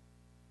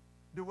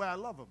the way I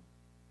love them.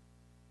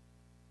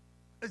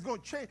 It's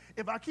going to change.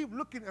 If I keep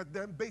looking at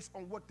them based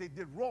on what they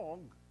did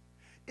wrong,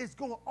 it's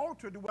going to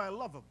alter the way I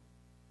love them.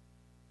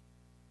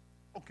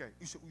 Okay,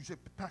 you said,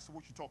 Pastor,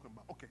 what you talking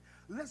about? Okay,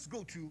 let's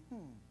go to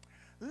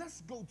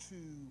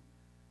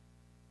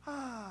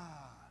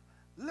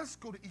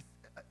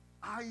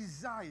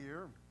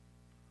Isaiah.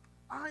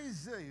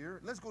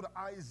 Let's go to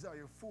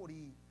Isaiah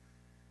 40.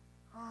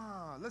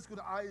 Let's go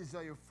to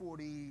Isaiah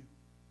 40,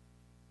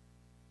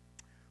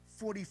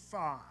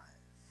 45.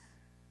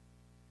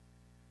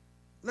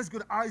 Let's go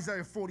to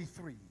Isaiah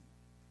 43.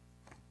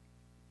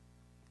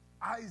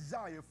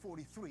 Isaiah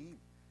 43.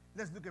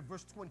 Let's look at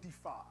verse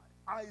 25.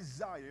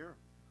 Isaiah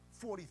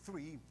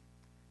 43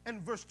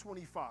 and verse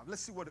 25.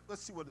 Let's see what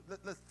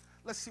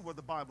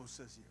the Bible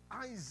says here.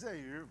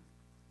 Isaiah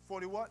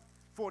 40 what?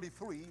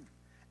 43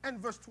 and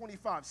verse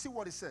 25. See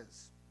what it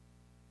says.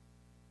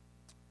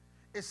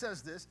 It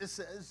says this. It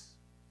says,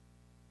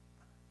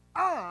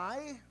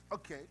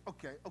 okay.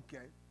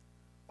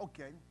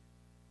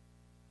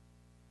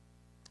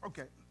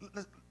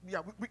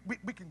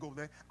 We can go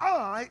there.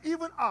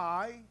 Even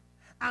I,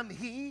 am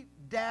he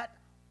that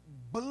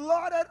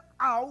blotted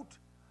out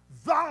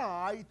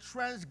thy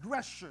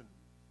transgression.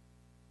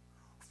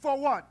 For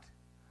what?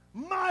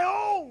 My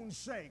own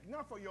sake.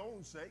 Not for your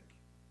own sake.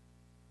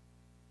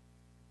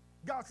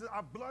 God says,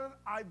 I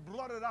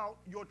blotted out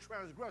your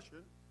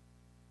transgression.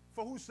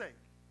 For whose sake?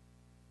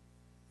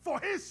 For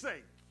his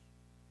sake.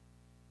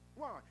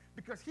 Why?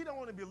 Because he don't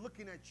want to be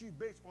looking at you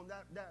based on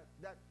that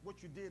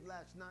what you did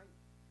last night.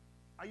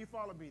 Are you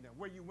following me now?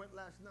 Where you went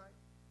last night?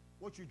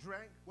 What you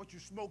drank? What you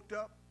smoked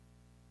up?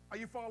 Are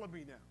you following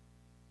me now?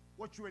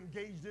 What you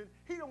engaged in?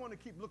 He don't want to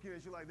keep looking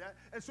at you like that.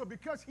 And so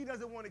because he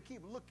doesn't want to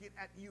keep looking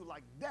at you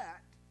like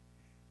that,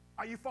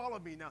 are you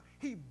following me now?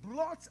 He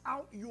blots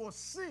out your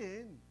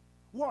sin.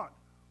 What?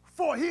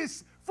 For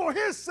his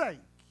sake.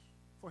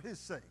 For his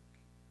sake.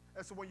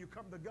 And so when you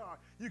come to God,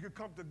 you can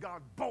come to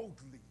God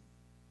boldly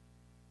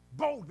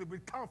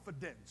with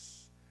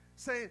confidence,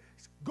 saying,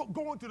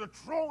 going to the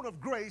throne of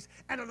grace,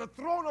 and on the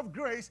throne of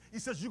grace, he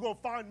says you're going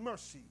to find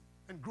mercy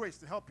and grace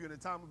to help you in a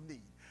time of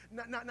need.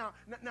 Now,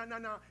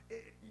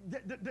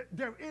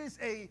 there is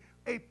a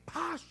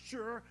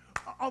posture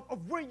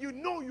of when you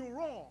know you're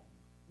wrong.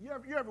 You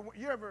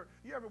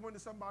ever went to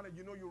somebody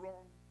you know you're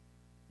wrong?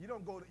 You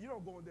don't go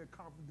in there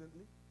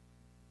confidently.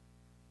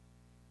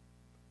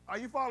 Are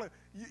you following?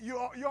 You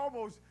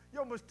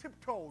almost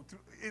tiptoed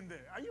in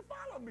there. Are you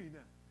following me now?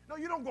 No,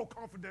 you don't go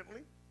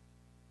confidently.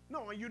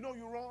 No, and you know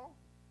you're wrong.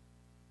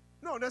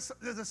 No, there's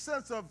a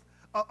sense of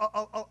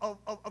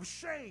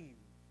shame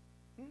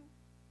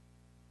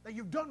that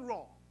you've done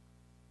wrong.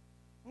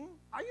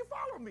 Are you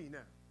following me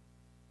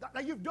now?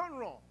 That you've done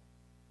wrong.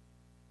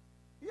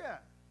 Yeah.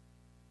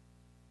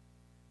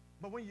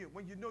 But when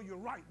you know you're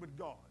right with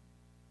God,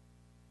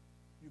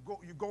 you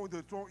go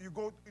into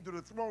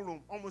the throne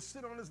room, almost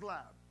sit on his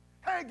lap.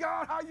 Hey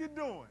God, how you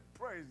doing?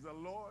 Praise the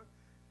Lord.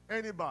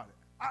 Anybody?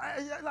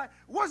 Like,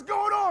 what's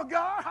going on,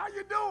 God? How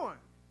you doing?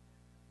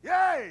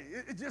 Yay,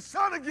 it's your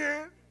son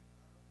again.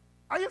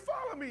 Are you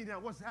following me now?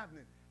 What's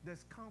happening?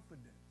 There's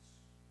confidence.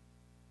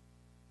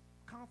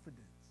 Confidence.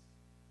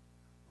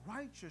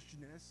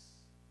 Righteousness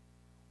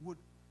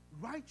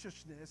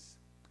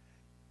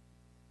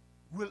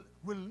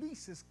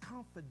releases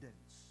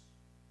confidence.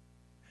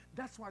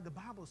 That's why the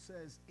Bible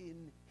says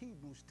in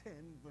Hebrews 10,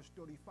 verse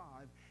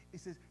 35, it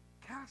says,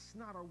 cast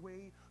not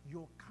away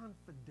your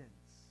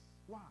confidence.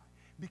 Why?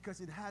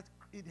 Because it has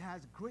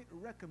great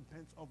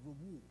recompense of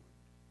reward.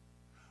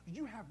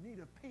 You have need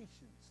of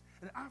patience.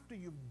 And after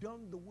you've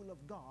done the will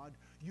of God,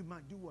 you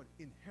might do what?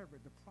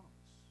 Inherit the promise.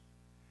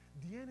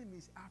 The enemy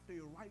is after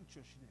your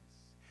righteousness.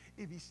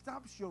 If he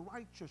stops your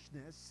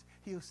righteousness,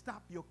 he'll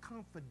stop your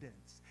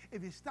confidence.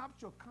 If he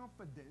stops your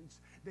confidence,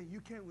 then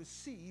you can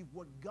receive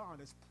what God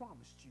has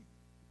promised you.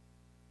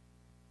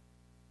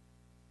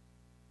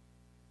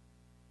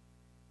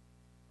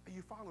 Are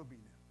you following me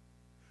now?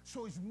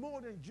 So it's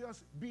more than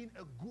just being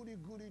a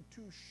goody-goody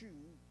two-shoe.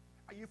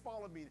 Are you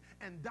following me?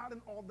 And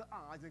dotting all the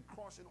I's and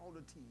crossing all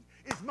the T's.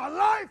 It's my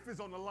life is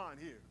on the line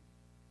here.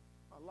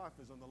 My life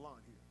is on the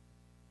line here.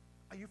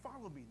 Are you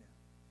following me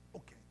now?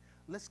 Okay.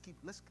 Let's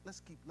keep going here. Let's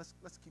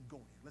keep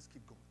going. Let's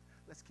keep going.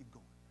 Let's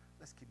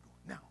keep going.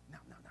 Now.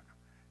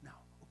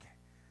 Okay.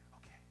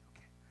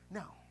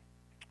 Now.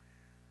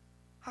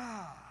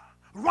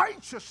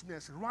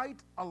 Righteousness,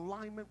 right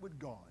alignment with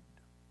God.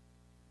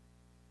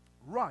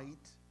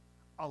 Right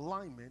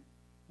alignment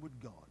with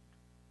God.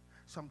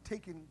 So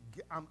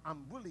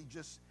I'm really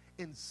just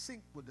in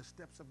sync with the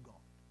steps of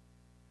God.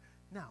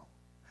 Now,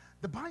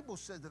 the Bible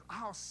says that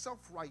our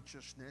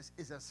self-righteousness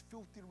is as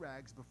filthy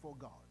rags before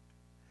God.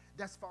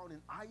 That's found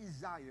in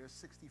Isaiah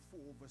 64,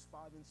 verse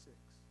 5 and 6.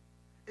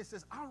 It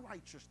says our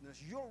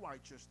righteousness, your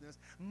righteousness,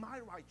 my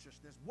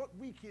righteousness, what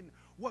we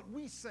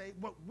say,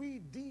 what we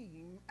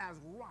deem as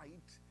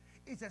right,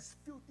 is as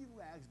filthy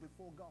rags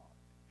before God.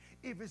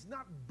 If it's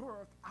not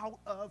birthed out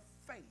of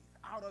faith,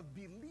 out of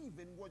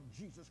believing what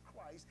Jesus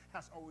Christ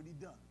has already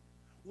done.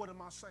 What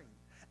am I saying?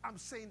 I'm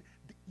saying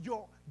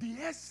the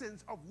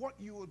essence of what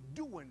you are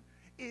doing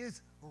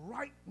is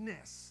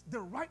rightness. The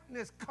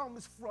rightness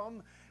comes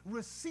from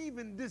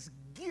receiving this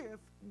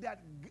gift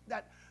that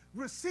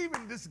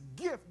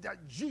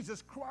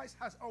Jesus Christ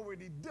has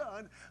already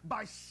done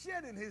by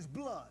shedding his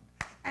blood.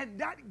 And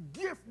that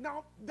gift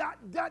now, that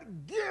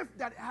gift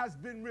that has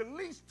been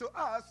released to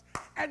us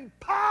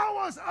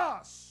empowers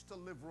us to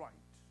live right.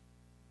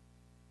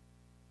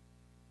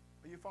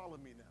 Are you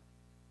following me now?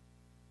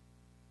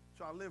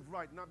 So I live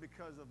right not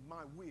because of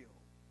my will.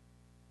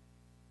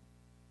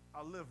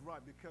 I live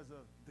right because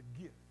of the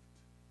gift.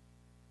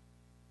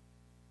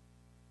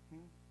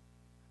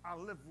 I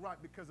live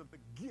right because of the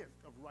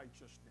gift of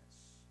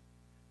righteousness.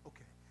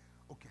 Okay.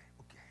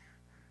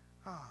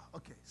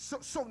 Okay.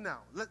 So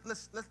now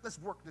let's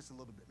work this a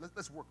little bit.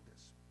 Let's work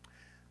this,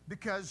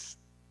 because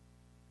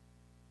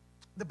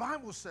the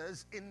Bible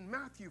says in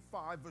Matthew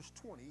 5 verse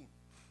 20.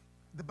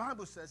 The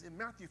Bible says in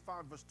Matthew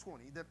 5 verse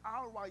 20 that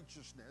our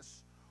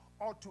righteousness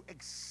ought to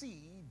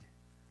exceed.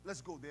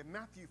 Let's go there.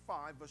 Matthew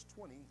 5 verse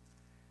 20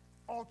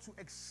 ought to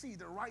exceed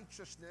the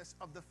righteousness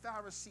of the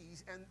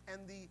Pharisees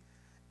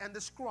and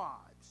the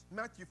scribes.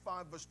 Matthew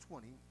 5 verse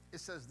 20, it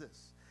says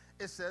this.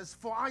 It says,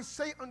 for I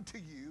say unto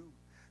you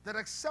that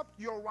except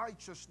your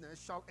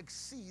righteousness shall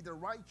exceed the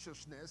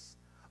righteousness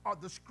of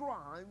the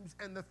scribes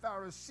and the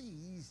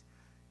Pharisees,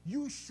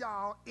 you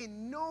shall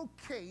in no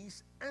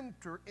case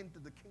enter into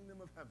the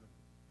kingdom of heaven.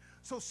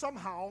 So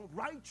somehow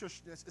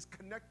righteousness is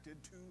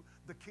connected to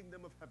the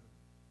kingdom of heaven.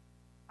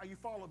 Are you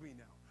following me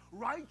now?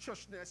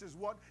 Righteousness is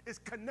what is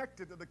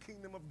connected to the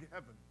kingdom of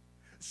heaven.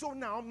 So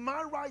now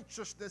my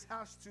righteousness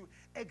has to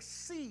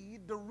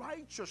exceed the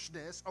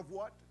righteousness of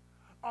what?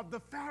 Of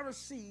the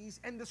Pharisees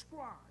and the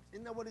scribes.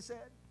 Isn't that what it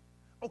said?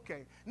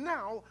 Okay.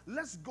 Now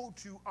let's go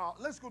to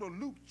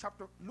Luke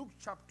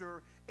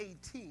chapter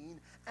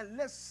 18, and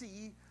let's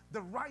see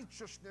the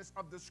righteousness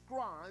of the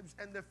scribes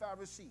and the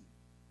Pharisees.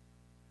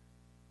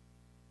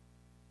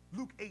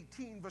 Luke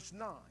 18 verse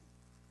 9.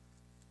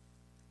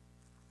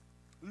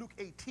 Luke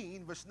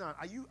 18 verse 9.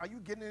 Are you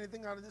getting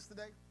anything out of this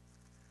today?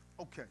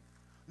 Okay.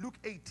 Luke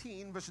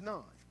 18 verse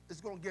 9. It's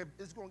gonna get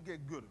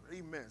gooder.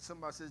 Amen.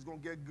 Somebody says it's gonna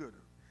get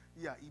gooder.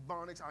 Yeah,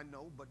 Ebonics, I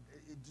know, but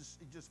it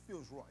just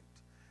feels right.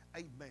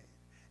 Amen.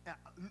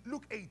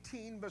 Luke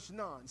 18 verse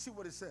 9. See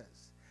what it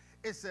says.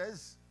 It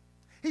says,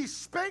 he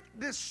spake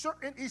this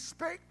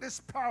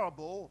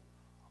parable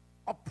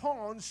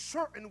upon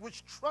certain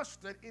which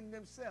trusted in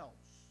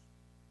themselves.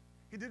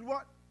 He did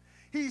what?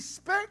 He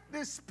spake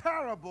this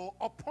parable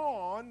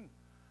upon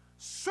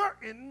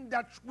certain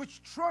that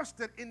which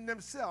trusted in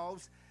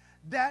themselves,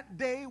 that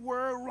they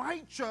were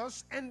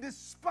righteous and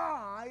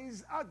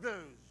despised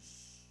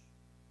others.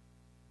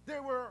 They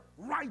were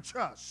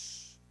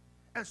righteous,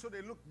 and so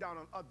they looked down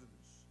on others.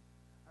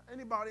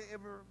 Anybody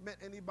ever met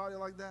anybody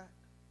like that?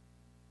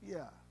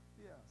 Yeah.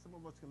 Some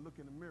of us can look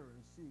in the mirror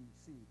and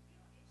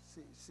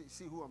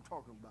see who I'm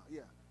talking about.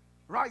 Yeah,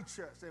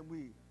 righteous, and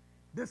we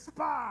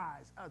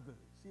despise others.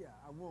 Yeah,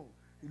 I won't.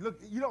 You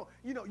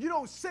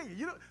don't say it.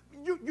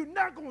 You're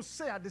not gonna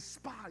say I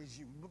despise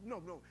you.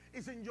 No.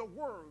 It's in your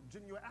words,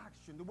 in your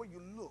action, the way you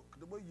look,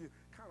 the way you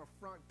kind of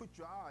put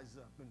your eyes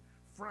up and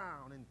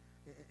frown and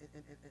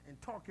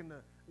talking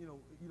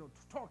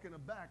talking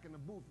back in the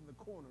booth in the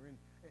corner and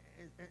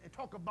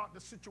talk about the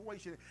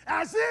situation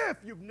as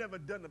if you've never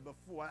done it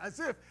before, as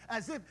if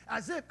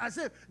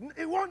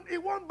it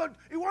wasn't but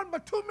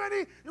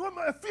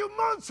a few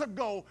months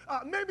ago,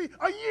 maybe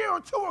a year or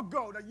two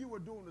ago, that you were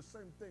doing the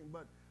same thing,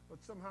 but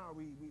somehow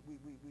we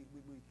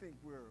think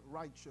we're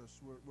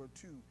righteous, we're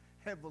too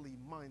heavily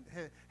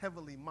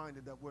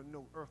minded that we're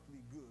no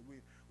earthly good.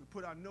 We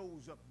put our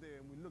nose up there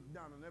and we look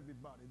down on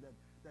everybody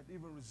that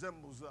even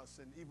resembles us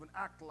and even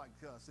act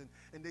like us,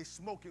 and they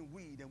smoking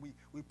weed, and we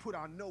put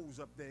our nose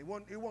up there. It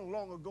wasn't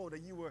long ago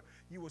that you were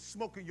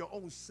smoking your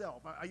own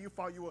self. You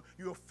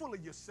were full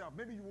of yourself.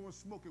 Maybe you weren't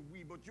smoking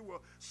weed, but you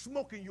were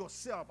smoking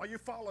yourself. Are you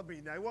following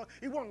me now?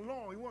 It wasn't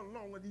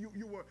long when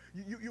you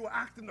were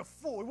acting the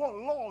fool. It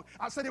wasn't long.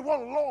 I said it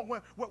wasn't long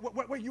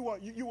when you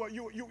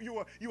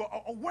were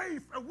away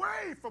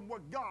from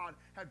what God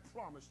had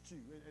promised you,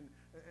 and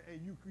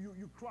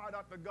you cried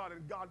out to God,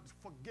 and God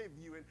forgave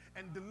you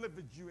and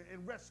delivered you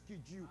and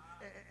rescued you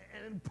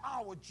and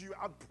empowered you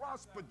and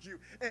prospered you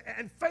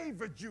and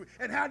favored you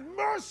and had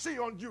mercy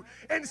on you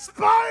in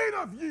spite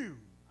of you.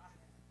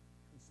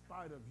 In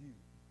spite of you.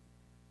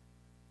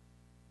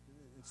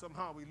 And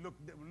somehow we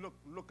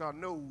look our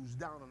nose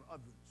down on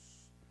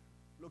others.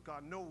 Look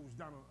our nose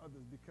down on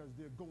others because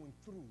they're going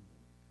through.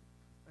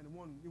 And it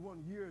wasn't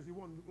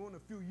a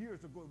few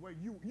years ago where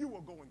you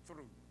were going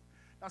through.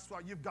 That's why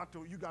you got to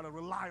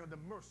rely on the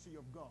mercy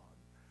of God.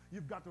 You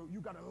got to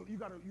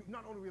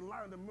not only rely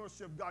on the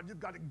mercy of God,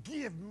 you've got to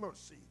give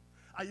mercy.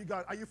 Are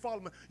you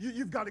following me?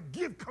 You've got to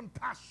give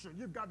compassion.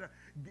 You've got to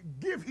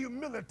give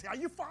humility. Are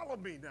you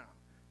following me now?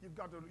 You've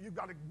got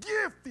to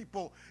give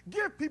people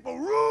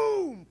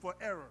room for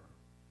error,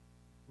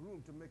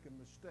 room to make a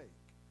mistake.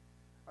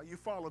 Are you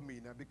following me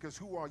now? Because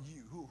who are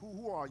you?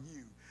 Who are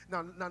you?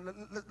 Now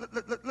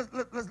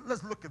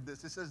let's look at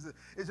this. It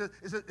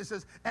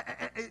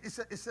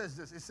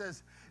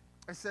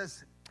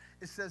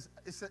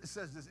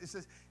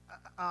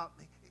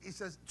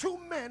says two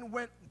men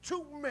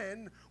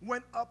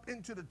went up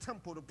into the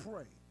temple to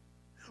pray.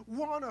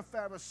 One a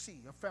Pharisee,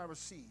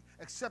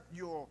 except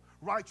your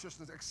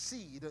righteousness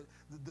exceed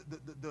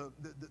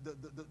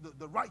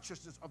the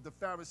righteousness of the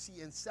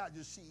Pharisee and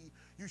Sadducee,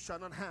 you shall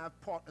not have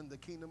part in the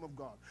kingdom of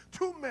God.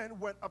 Two men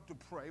went up to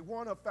pray,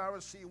 one a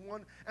Pharisee,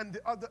 and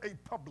the other a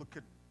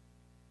publican.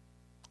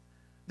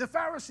 The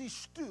Pharisee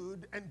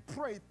stood and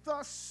prayed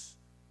thus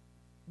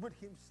with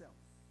himself.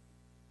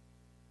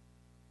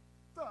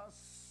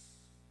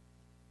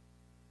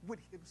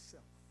 In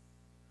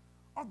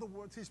other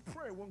words, his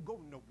prayer won't go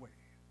nowhere.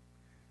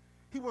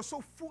 He was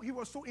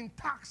so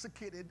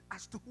intoxicated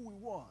as to who he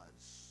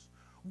was,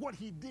 what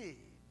he did,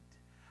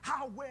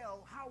 how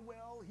well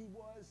he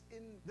was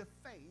in the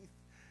faith,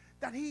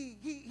 that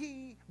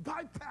he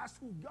bypassed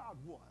who God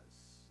was.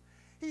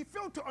 He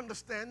failed to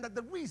understand that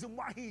the reason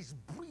why he's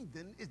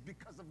breathing is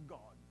because of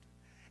God.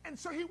 And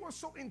so he was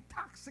so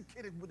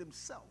intoxicated with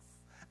himself.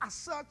 As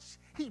such,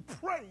 he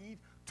prayed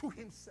to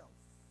himself.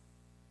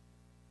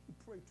 He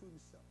prayed to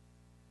himself.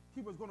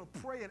 He was going to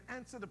pray and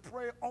answer the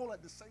prayer all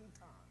at the same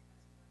time.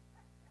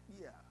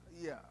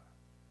 Yeah.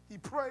 He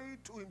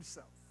prayed to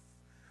himself.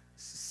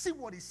 See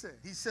what he said.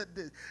 He said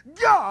this: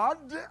 God,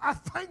 I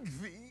thank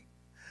thee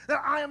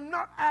that I am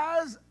not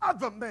as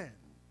other men.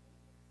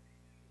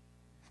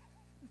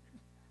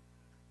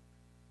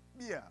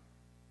 Yeah.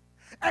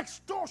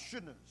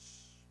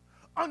 Extortioners,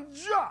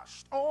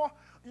 unjust, or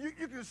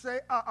you can say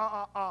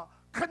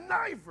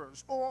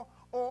connivers, or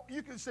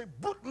you can say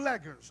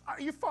bootleggers.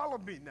 You follow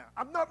me now?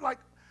 I'm not like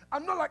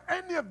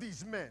any of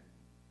these men.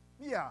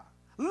 Yeah.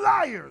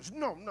 Liars.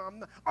 No, I'm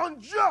not.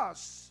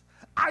 Unjust,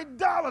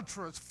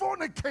 idolaters,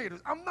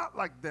 fornicators. I'm not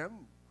like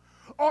them.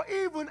 Or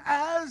even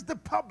as the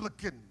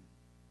publican.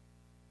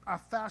 I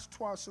fast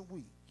twice a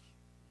week.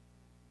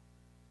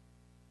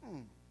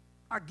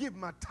 I give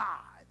my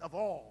tithe of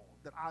all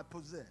that I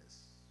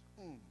possess.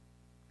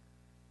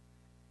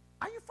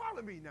 Are you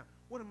following me now?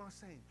 What am I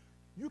saying?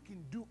 You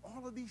can do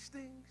all of these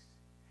things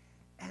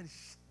and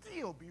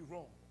still be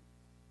wrong.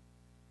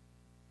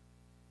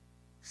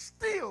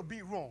 Still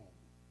be wrong.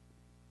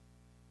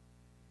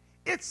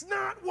 It's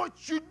not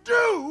what you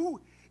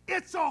do,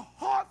 it's a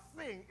heart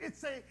thing.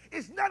 It's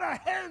not a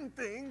hand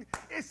thing,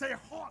 it's a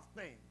heart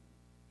thing.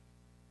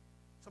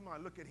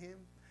 Somebody look at him,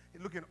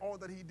 and look at all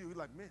that he do. He's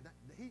like, man,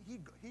 he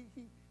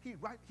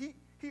right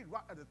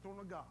at the throne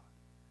of God.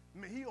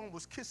 Man, he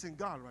almost kissing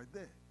God right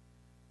there.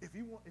 If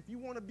you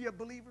want to be a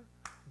believer,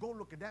 go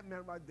look at that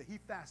man right there. He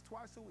fasts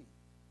twice a week.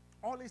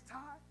 All his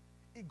time,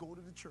 he go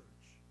to the church.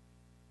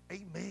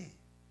 Amen.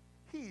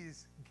 He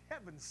is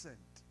heaven sent.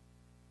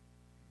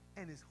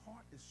 And his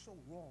heart is so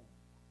wrong.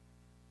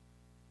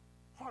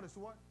 Heart is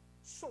what?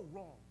 So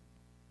wrong.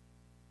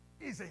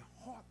 It's a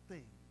heart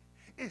thing.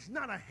 It's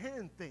not a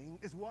hand thing.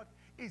 It's what?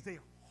 It's a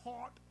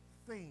heart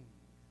thing.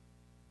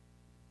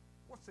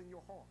 What's in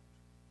your heart?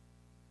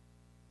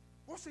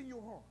 What's in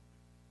your heart?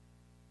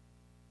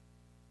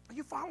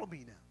 You follow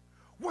me now.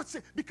 What's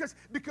it? Because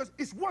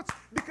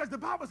the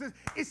Bible says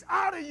it's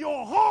out of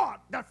your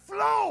heart that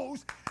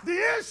flows the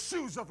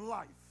issues of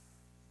life.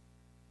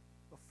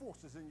 The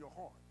force is in your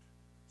heart.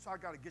 So I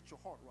got to get your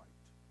heart right.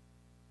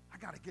 I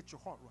got to get your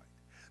heart right.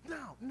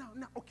 Now,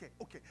 okay.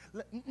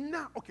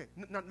 Now,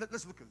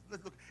 let's look at it.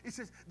 Let's look. It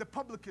says the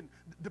publican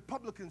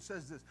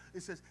says this.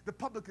 It says the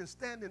publican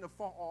standing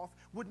afar off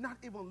would not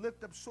even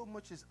lift up so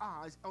much his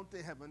eyes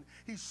unto heaven.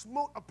 He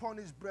smote upon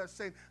his breast,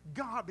 saying,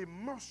 God be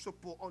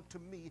merciful unto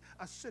me,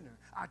 a sinner.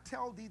 I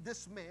tell thee,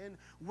 this man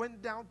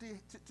went down to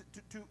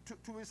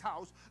his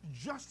house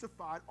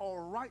justified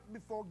or right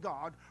before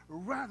God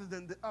rather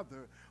than the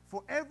other.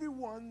 For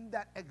everyone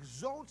that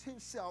exalts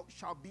himself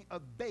shall be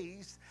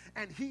abased,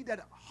 and he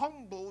that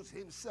humbles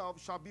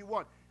himself shall be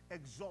what?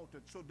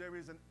 Exalted. So there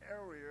is an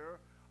area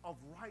of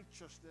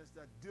righteousness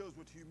that deals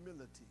with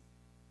humility.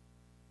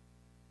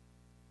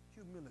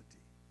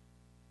 Humility.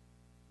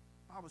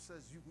 Bible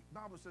says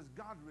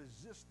God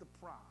resists the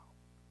proud.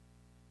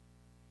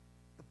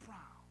 The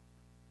proud.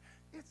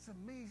 It's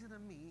amazing to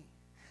me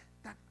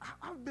that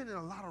I've been in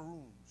a lot of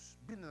rooms.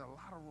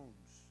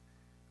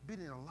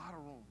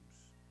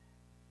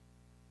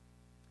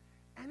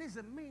 And it's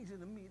amazing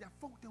to me that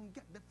folk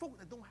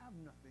that don't have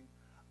nothing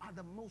are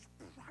the most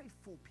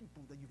prideful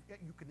people that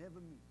you can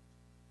ever meet.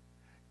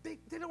 They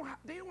don't have.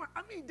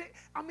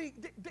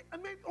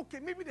 Okay,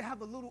 maybe they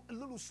have a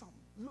little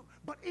something,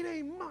 but it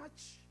ain't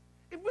much.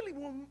 It really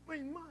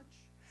ain't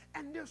much,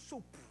 and they're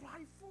so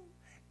prideful.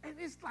 And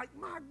it's like,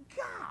 my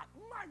God.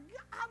 My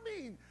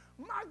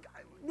God.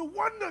 No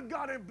wonder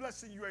God ain't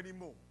blessing you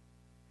anymore.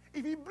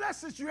 If he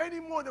blesses you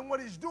any more than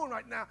what he's doing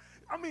right now,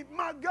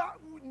 my God,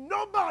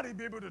 nobody will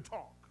be able to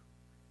talk.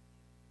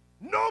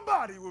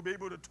 Nobody will be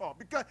able to talk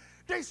because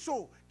they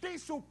so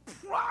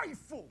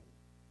prideful.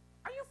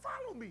 Are you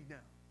following me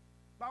now?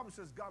 The Bible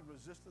says God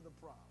resisted the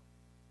proud.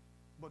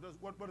 But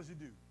what does he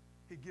do?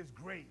 He gives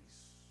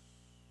grace.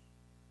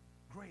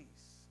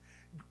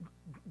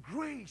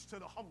 Grace to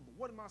the humble.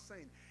 What am I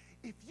saying?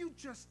 If you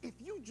just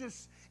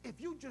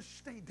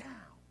stay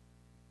down,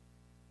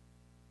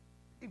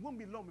 it won't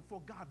be long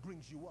before God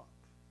brings you up.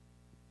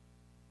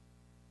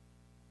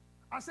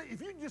 I say,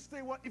 if you just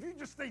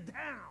stay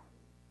down,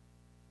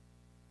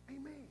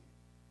 amen,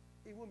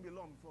 it won't be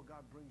long before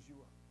God brings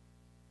you up.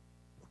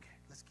 Okay,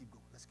 let's keep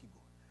going.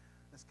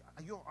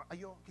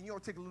 Can you all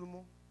take a little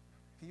more?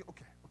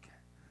 Okay.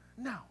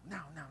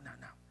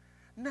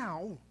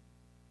 Now,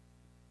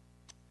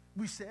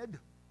 we said,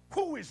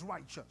 who is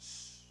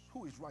righteous?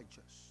 Who is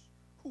righteous?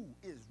 Who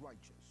is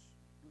righteous?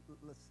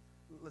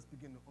 Let's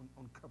begin to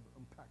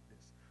unpack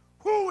this.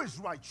 Who is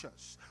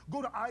righteous?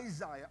 Go to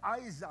Isaiah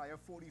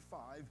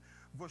 45,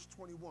 verse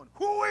 21.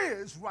 Who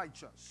is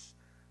righteous?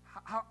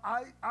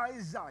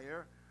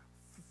 Isaiah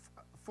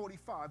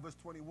 45, verse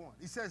 21.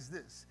 He says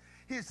this.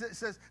 He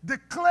says,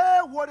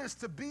 declare what is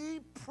to be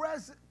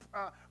present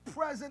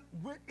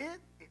with it,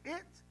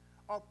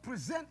 or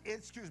present it,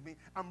 excuse me.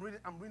 I'm reading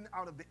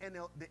out of the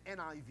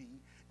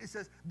NIV. It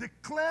says,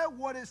 declare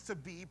what is to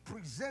be,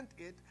 present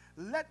it,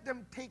 let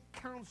them take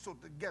counsel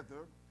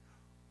together,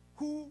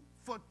 who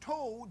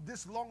foretold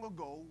this long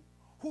ago,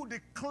 who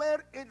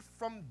declared it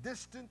from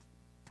distant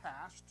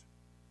past.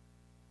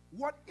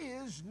 Was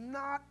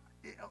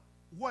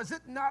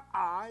it not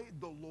I,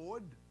 the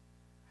Lord?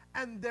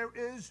 And there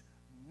is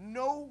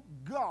no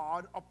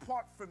God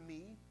apart from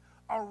me,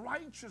 a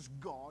righteous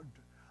God,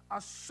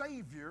 a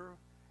Savior.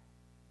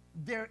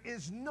 There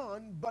is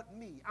none but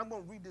me. I'm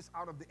going to read this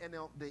out of the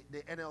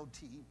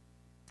NLT.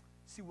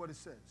 See what it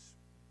says.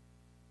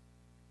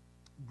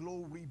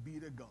 Glory be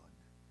to God.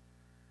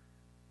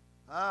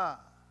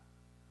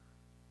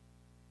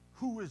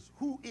 Who is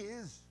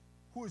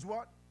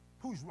what?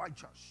 Who's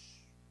righteous?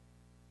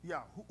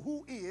 Yeah,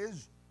 who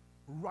is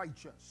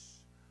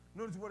righteous?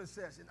 Notice what it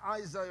says in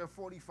Isaiah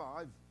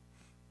 45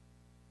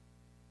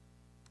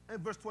 and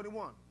verse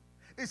 21.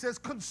 It says,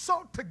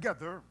 consult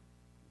together,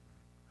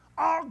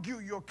 argue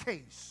your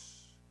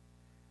case,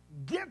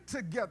 get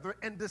together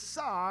and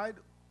decide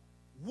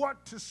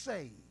what to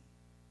say.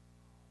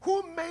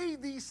 Who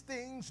made these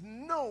things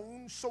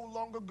known so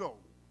long ago?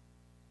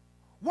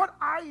 What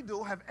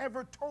idol have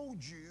ever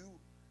told you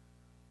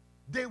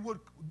they would?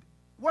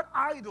 What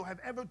idol have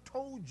ever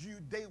told you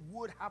they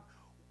would have?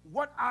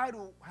 What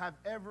idol have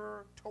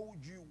ever told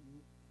you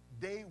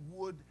they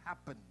would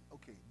happen?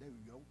 Okay, there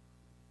we go.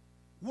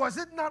 Was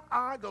it not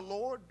I, the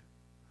Lord?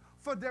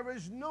 For there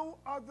is no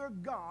other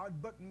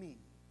God but me,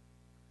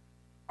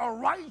 a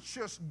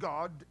righteous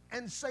God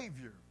and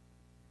Savior.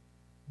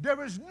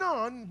 There is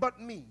none but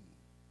me.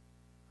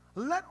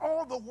 Let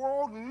all the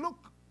world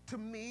look to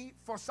me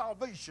for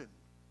salvation.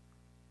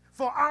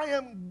 For I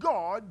am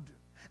God,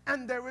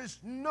 and there is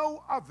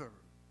no other.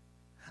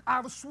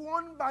 I've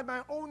sworn by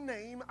my own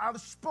name, I've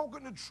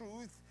spoken the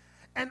truth,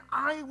 and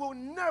I will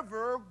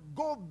never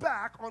go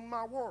back on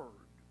my word.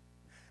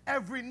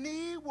 Every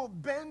knee will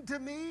bend to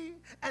me,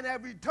 and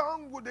every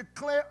tongue will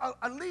declare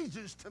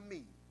allegiance to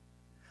me.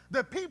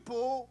 The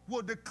people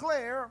will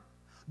declare,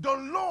 the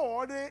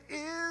Lord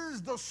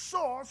is the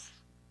source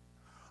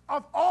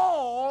of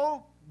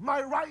all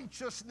my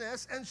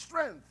righteousness and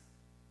strength.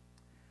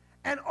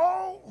 And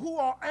all who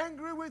are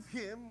angry with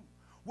him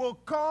will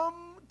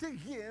come to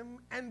him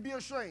and be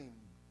ashamed.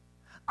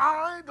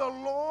 I, the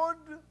Lord,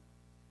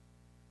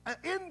 and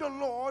in the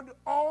Lord,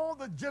 all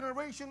the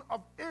generation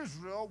of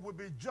Israel will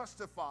be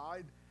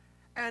justified,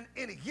 and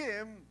in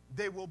him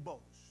they will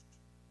boast.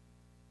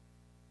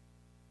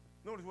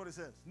 Notice what it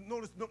says.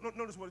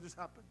 Notice what just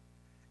happened.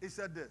 It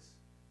said this.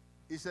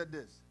 He said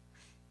this.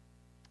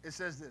 It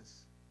says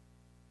this.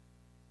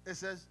 It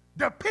says,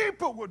 the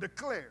people will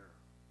declare,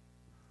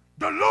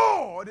 the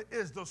Lord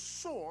is the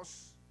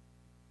source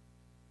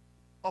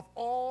of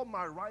all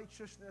my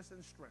righteousness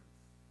and strength.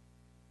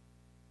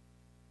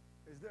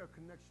 Is there a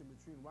connection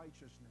between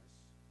righteousness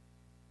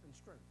and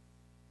strength?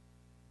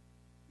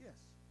 Yes.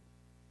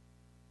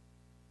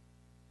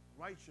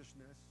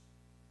 Righteousness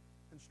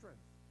and strength.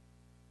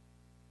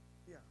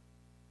 Yeah.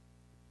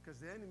 Because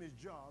the enemy's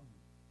job,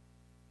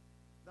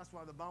 that's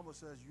why the Bible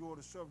says you ought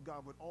to serve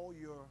God with all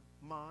your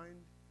mind,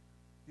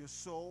 your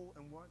soul,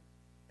 and what?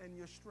 And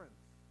your strength.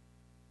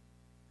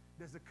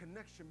 There's a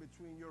connection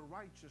between your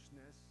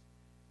righteousness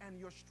and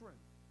your strength.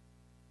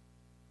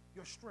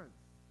 Your strength.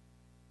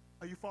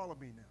 Are you following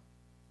me now?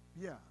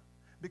 Yeah.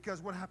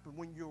 Because what happens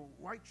when your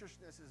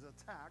righteousness is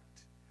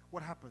attacked,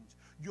 what happens?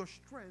 Your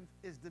strength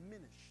is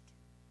diminished.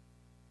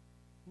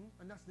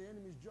 And that's the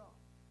enemy's job.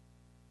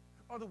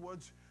 In other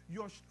words,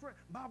 your strength.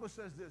 Bible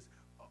says this,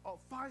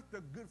 fight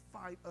the good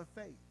fight of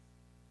faith.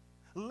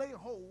 Lay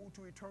hold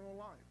to eternal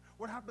life.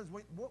 What happens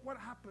when what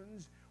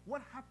happens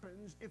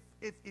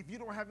if you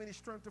don't have any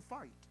strength to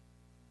fight?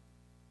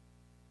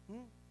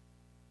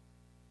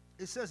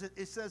 It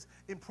says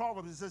in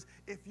Proverbs, it says,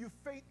 if you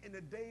faint in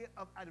the day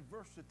of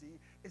adversity,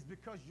 it's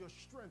because your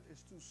strength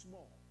is too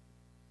small.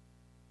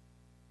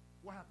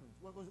 What happens?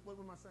 What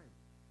am I saying?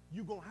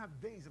 You're going to have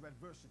days of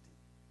adversity.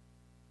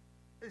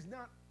 It's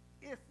not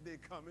if they're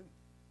coming.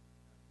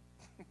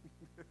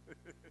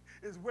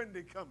 It's when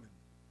they're coming.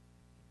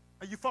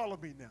 And you follow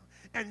me now.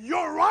 And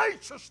your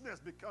righteousness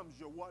becomes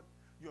your what?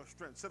 Your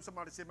strength.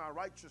 Somebody say, my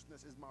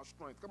righteousness is my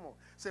strength. Come on.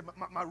 Say,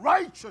 my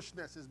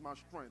righteousness is my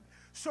strength.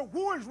 So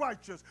who is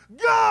righteous?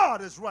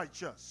 God is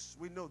righteous.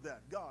 We know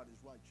that. God is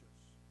righteous.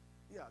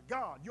 Yeah,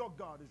 God, your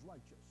God is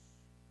righteous.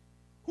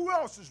 Who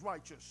else is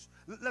righteous?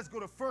 Let's go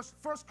to 1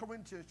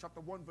 Corinthians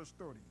chapter 1, verse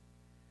 30.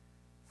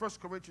 1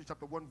 Corinthians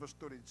chapter 1, verse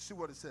 30. See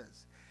what it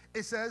says.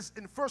 It says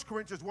in 1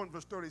 Corinthians 1,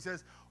 verse 30, it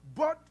says,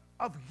 but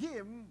of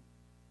him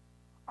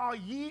are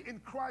ye in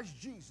Christ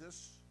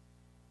Jesus,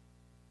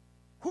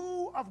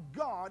 who of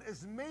God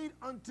is made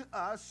unto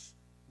us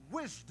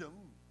wisdom,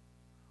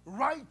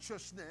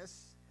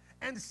 righteousness,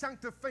 and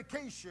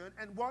sanctification,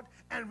 and what?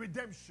 And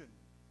redemption.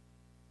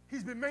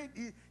 He's been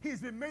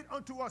made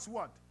unto us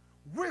what?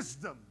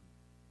 Wisdom,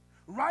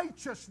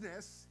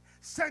 righteousness,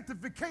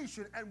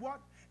 sanctification, and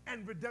what?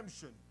 And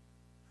redemption.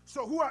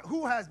 So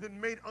who has been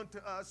made unto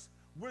us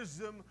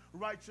wisdom,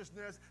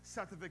 righteousness,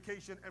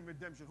 sanctification, and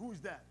redemption? Who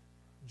is that?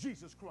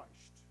 Jesus Christ.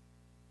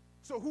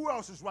 So who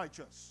else is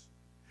righteous?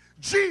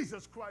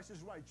 Jesus Christ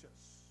is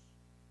righteous.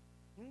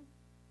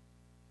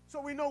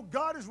 So we know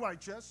God is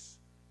righteous.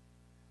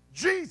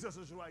 Jesus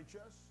is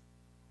righteous.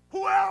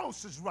 Who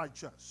else is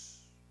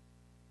righteous?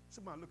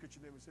 Somebody look at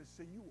your neighbor and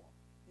say you are.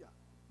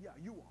 Yeah,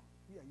 you are.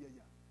 Yeah.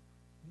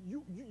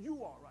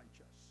 You are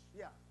righteous.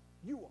 Yeah,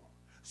 you are.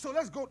 So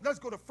let's go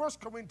to 1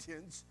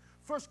 Corinthians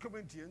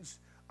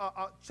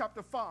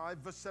chapter 5,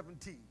 verse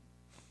 17.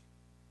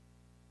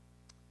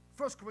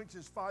 1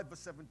 Corinthians 5, verse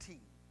 17.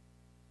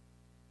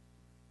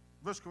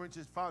 1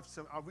 Corinthians 5,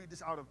 7, I'll read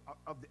this out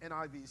of the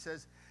NIV. It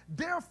says,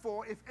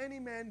 therefore, if any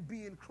man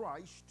be in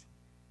Christ,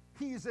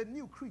 he is a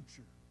new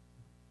creature.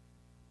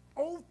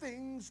 Old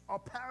things are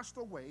passed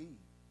away.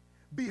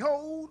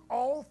 Behold,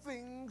 all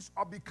things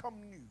are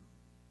become new.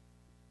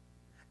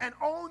 And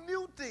all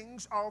new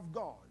things are of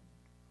God,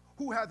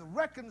 who hath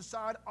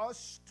reconciled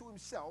us to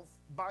himself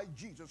by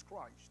Jesus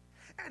Christ,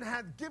 and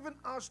hath given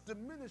us the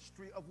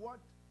ministry of what?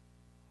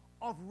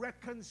 Of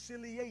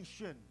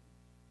reconciliation.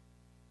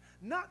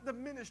 Not the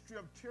ministry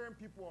of tearing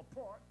people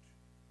apart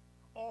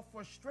or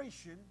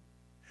frustration.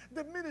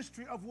 The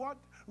ministry of what?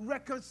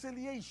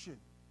 Reconciliation.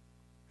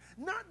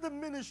 Not the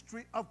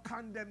ministry of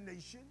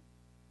condemnation.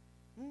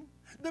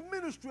 The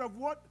ministry of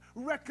what?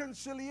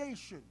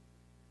 Reconciliation.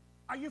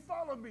 Are you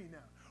following me now?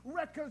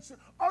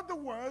 Other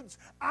words,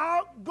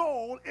 our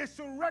goal is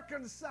to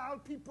reconcile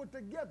people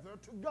together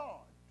to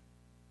God.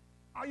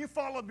 Are you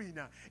following me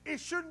now? It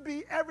shouldn't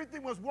be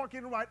everything was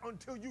working right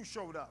until you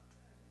showed up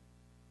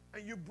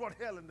and you brought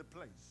hell into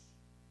place.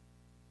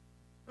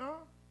 Huh?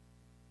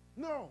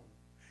 No.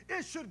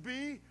 It should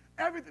be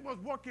everything was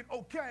working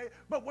okay,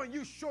 but when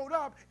you showed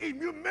up,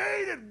 you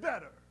made it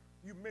better.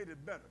 You made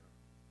it better.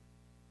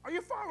 Are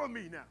you following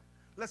me now?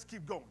 Let's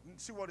keep going and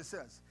see what it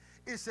says.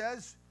 It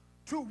says,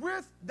 to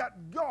wit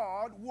that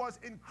God was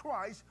in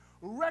Christ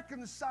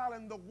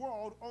reconciling the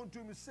world unto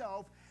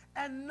himself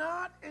and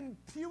not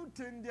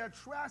imputing their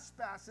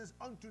trespasses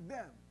unto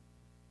them.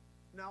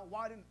 Now,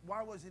 why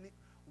wasn't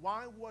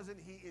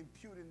he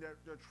imputing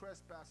their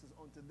trespasses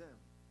unto them?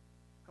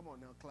 Come on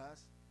now,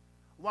 class.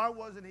 Why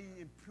wasn't he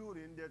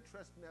imputing their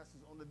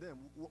trespasses unto them?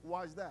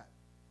 Why is that?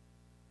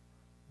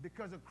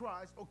 Because of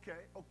Christ,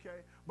 okay,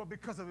 but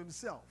because of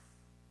himself.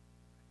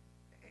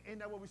 Ain't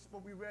that what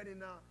we read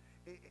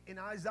in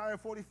Isaiah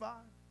 45?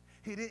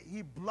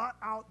 He blot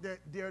out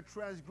their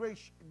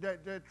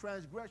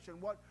transgression.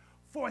 What?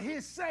 For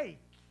his sake.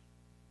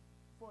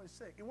 For his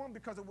sake. It wasn't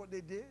because of what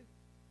they did.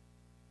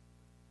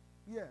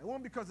 Yeah, it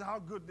wasn't because of how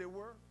good they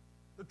were.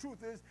 The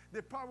truth is,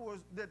 they probably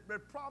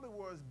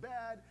were as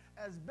bad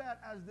as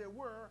they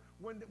were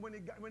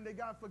when they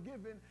got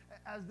forgiven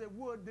as they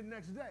would the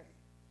next day.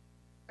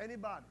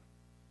 Anybody?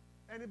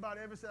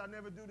 Anybody ever said, "I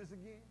never do this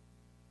again"?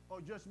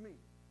 Or just me?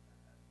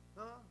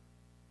 Huh?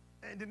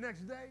 And the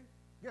next day,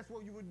 guess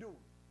what you were doing?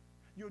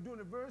 You were doing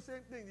the very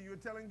same thing that you were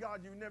telling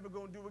God you were never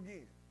going to do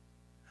again.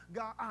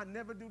 God, I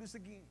never do this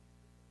again.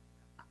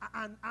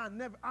 I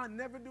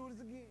never do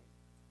this again.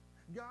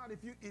 God,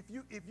 if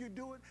you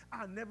do it,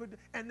 I never do.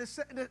 And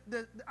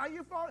are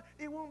you following?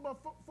 It went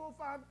about 4 or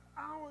 5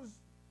 hours,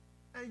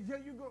 and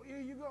here you go. Here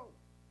you go.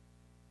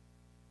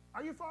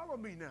 Are you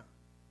following me now?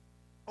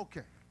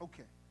 Okay.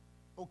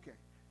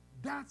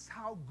 That's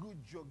how good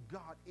your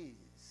God is.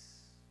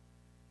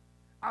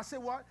 I say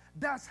what?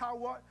 That's how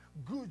what?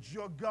 Good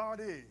your God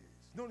is.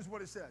 Notice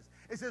what it says.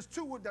 It says,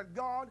 to wit that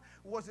God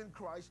was in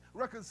Christ,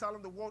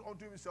 reconciling the world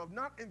unto himself,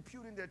 not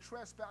imputing their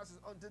trespasses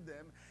unto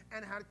them,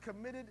 and had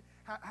committed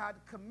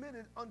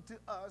unto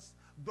us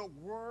the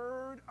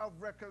word of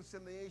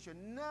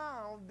reconciliation.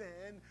 Now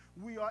then,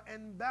 we are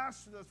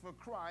ambassadors for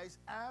Christ,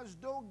 as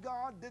though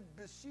God did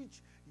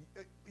beseech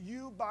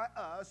you by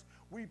us.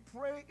 We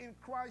pray in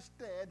Christ's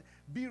stead,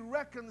 be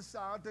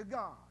reconciled to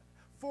God.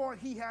 For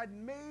he had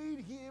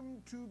made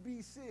him to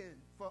be sin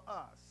for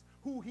us.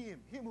 Who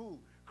him? Him who?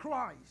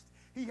 Christ.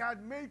 He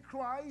had made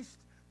Christ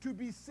to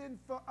be sin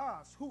for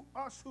us. Who?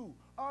 Us who?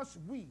 Us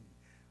we.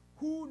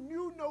 Who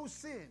knew no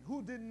sin.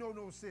 Who didn't know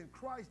no sin?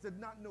 Christ did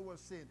not know a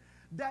sin.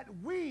 That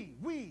we,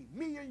 me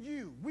and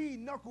you, we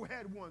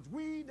knucklehead ones,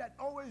 we that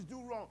always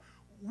do wrong,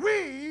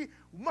 we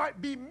might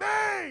be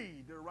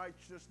made the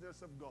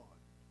righteousness of God.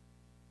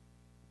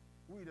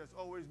 We that's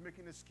always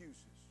making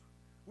excuses.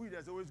 We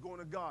that's always going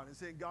to God and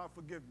saying, God,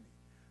 forgive me.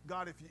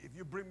 God, if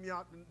you bring me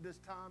out this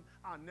time,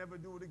 I'll never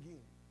do it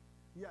again.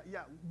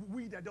 Yeah.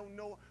 We that don't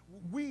know,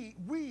 we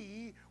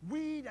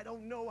that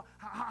don't know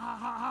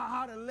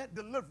how to let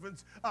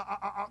deliverance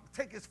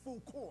take its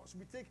full course.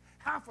 We take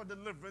half of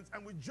deliverance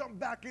and we jump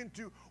back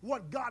into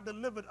what God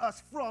delivered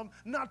us from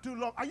not too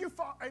long. Are you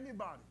for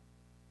anybody?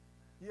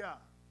 Yeah.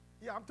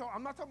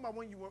 I'm not talking about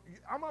when you were.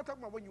 I'm not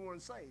talking about when you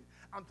weren't saved.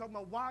 I'm talking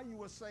about why you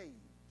were saved.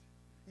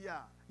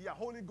 Yeah.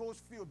 Holy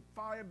Ghost filled,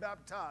 fire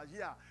baptized.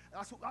 Yeah.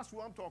 That's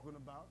what I'm talking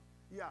about.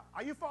 Yeah.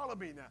 Are you following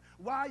me now?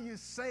 Why you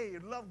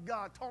saved, love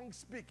God, tongue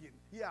speaking.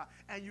 Yeah.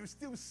 And you're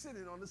still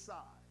sitting on the side.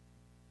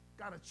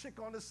 Got a chick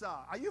on the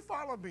side. Are you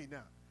following me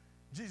now?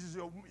 Jesus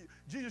your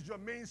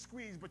main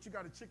squeeze, but you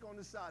got a chick on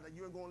the side that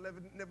you ain't going to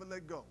never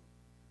let go.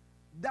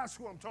 That's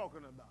who I'm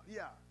talking about.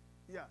 Yeah.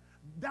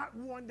 That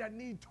one that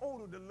need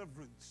total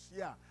deliverance.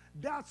 Yeah.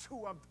 That's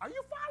who I'm. Are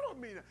you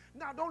following me now?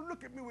 Now, don't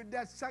look at me with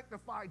that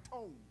sanctified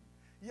tone.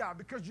 Yeah,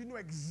 because you know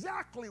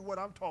exactly what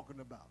I'm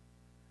talking about.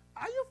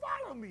 Are you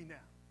following me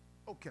now?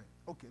 Okay,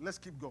 let's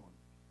keep going.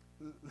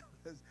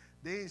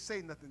 They ain't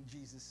say nothing,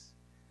 Jesus.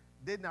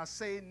 They not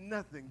say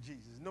nothing,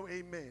 Jesus. No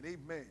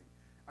amen.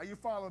 Are you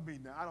following me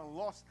now? I don't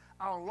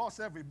lost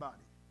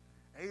everybody.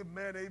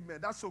 Amen.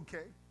 That's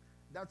okay.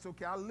 I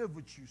live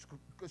with you,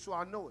 so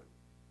I know it.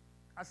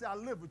 I say I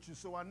live with you,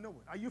 so I know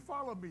it. Are you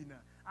following me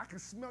now? I can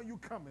smell you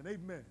coming.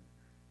 Amen.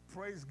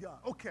 Praise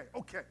God. Okay.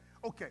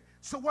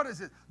 So what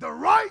is it? The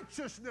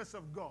righteousness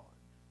of God.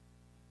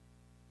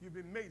 You've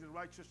been made the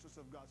righteousness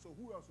of God. So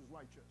who else is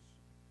righteous?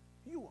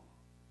 You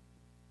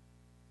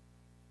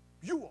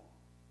are.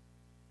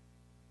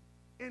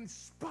 In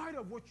spite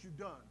of what you've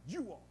done,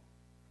 you are.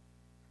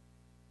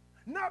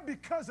 Not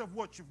because of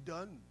what you've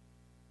done.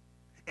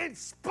 In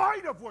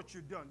spite of what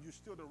you've done, you're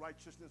still the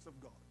righteousness of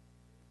God.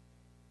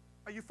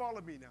 Are you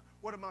following me now?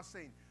 What am I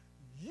saying?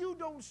 You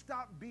don't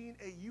stop being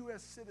a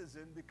U.S.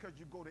 citizen because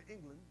you go to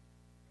England.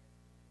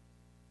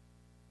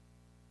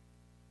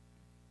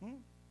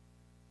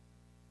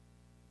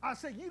 I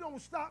say you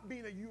don't stop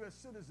being a U.S.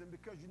 citizen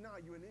because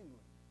you're in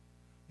England.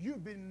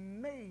 You've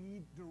been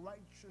made the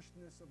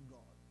righteousness of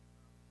God.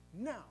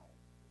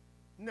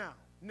 Now,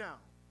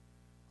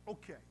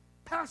 okay,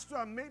 Pastor,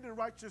 I'm made the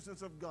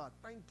righteousness of God.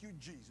 Thank you,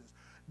 Jesus.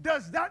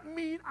 Does that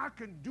mean I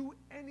can do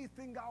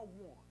anything I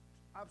want?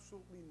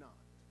 Absolutely not.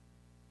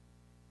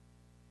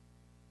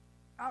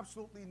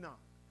 Absolutely not.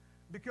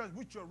 Because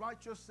with your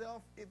righteous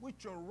self, you're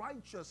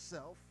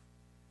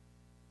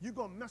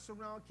going to mess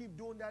around, keep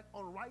doing that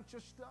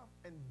unrighteous stuff,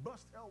 and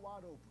bust hell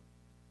wide open.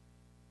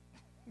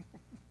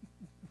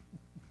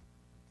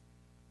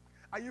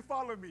 Are you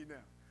following me now?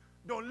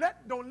 Don't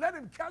let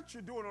him catch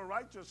you doing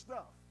unrighteous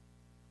stuff.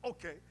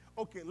 Okay,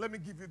 let me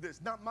give you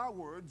this. Not my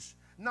words.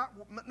 Not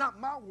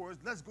my words.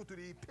 Let's go to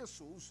the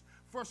epistles.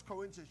 1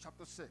 Corinthians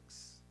chapter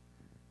 6.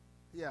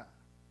 Yeah.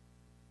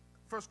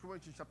 1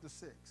 Corinthians chapter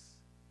 6.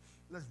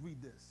 Let's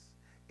read this.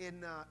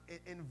 In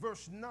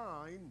verse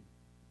 9,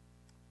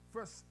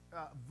 verse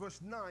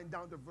 9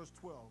 down to verse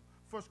 12.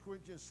 1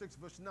 Corinthians 6,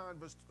 verse 9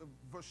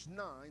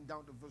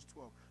 down to verse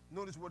 12.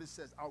 Notice what it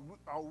says.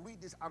 I'll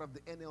read this out of the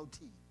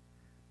NLT.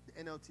 The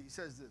NLT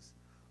says this.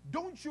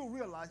 Don't you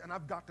realize, and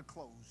I've got to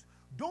close,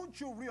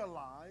 don't you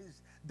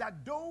realize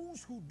that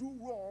those who do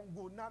wrong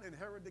will not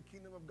inherit the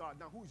kingdom of God?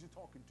 Now, who is he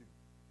talking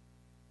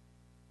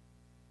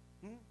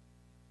to?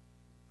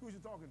 Who is he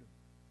talking to?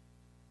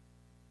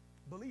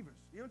 Believers.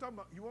 He won't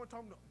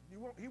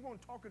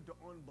talking to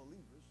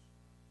unbelievers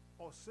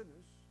or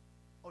sinners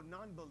or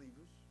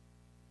non-believers.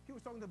 He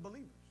was talking to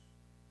believers.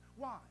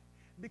 Why?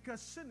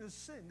 Because sinners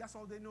sin. That's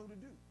all they know to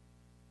do.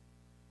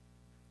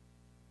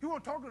 He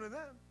wasn't talking to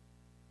them.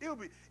 It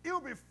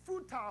will be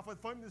futile for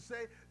him to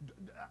say,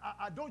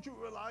 don't you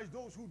realize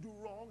those who do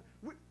wrong?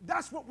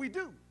 That's what we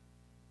do.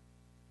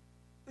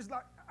 It's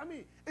like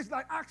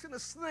asking a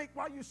snake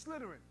why you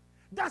slithering.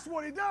 That's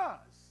what he does.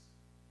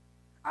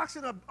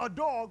 Asking a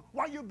dog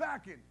why you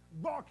barking.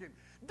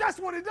 That's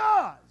what he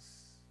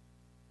does.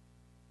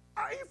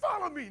 You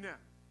follow me now?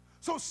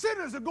 So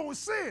sinners are going to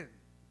sin.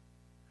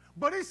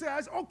 But he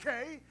says,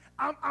 okay,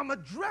 I'm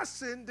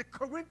addressing the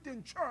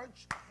Corinthian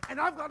church, and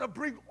I've got to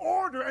bring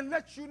order and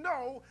let you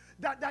know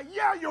that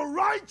yeah, you're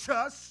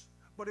righteous,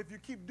 but if you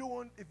keep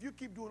doing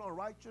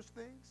unrighteous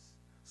things,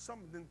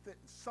 something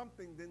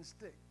didn't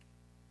stick.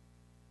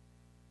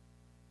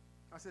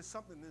 I said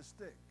something didn't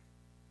stick.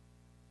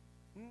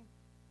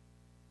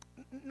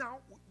 Now,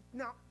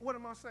 what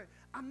am I saying?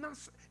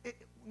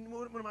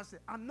 What am I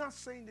saying? I'm not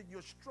saying that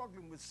you're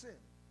struggling with sin.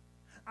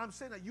 I'm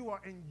saying that you are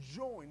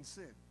enjoying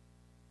sin.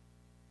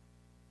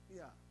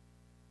 Yeah.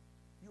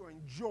 You are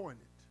enjoying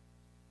it.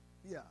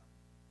 Yeah.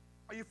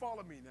 Are you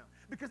following me now?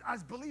 Because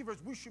as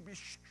believers, we should be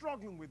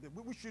struggling with it.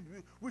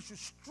 We should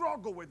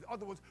struggle with it. In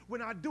other words,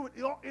 when I do it,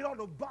 it ought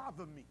to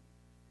bother me.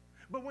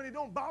 But when it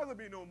don't bother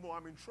me no more,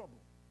 I'm in trouble.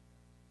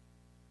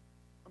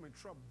 I'm in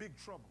trouble, big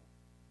trouble.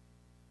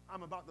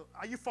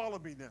 Are you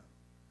following me now?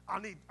 I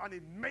need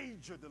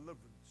major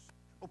deliverance.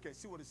 Okay,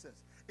 see what it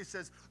says. It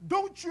says,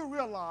 don't you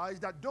realize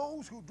that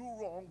those who do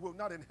wrong will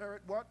not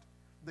inherit what?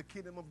 The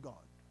kingdom of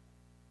God.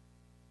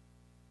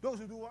 Those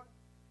who do what?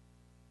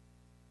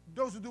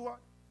 Those who do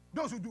what?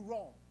 Those who do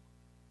wrong.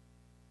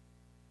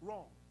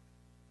 Wrong.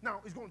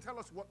 Now, it's going to tell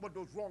us what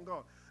those wrong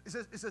are. It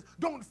says,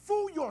 don't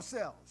fool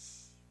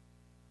yourselves.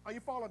 Are you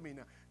following me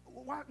now?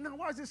 Why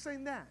is it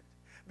saying that?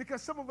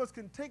 Because some of us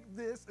can take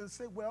this and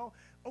say, well,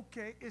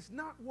 okay, it's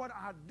not what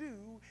I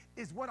do,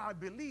 it's what I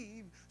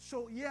believe.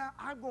 So, yeah,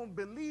 I'm going to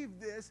believe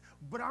this,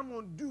 but I'm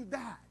going to do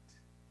that.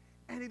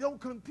 And it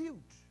don't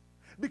compute.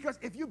 Because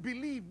if you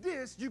believe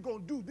this, you're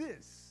going to do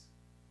this.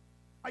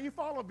 Are you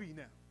following me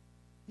now?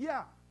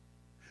 Yeah.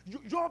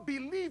 Your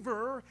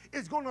believer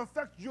is going to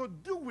affect your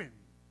doing.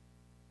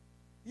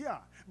 Yeah.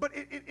 But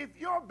if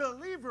your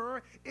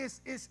believer is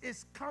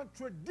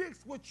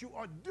contradicts what you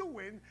are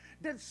doing,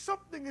 then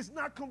something is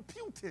not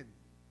computing.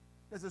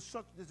 There's a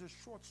short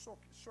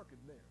circuit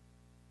there.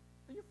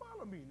 And you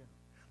follow me now.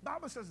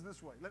 Bible says it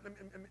this way. Let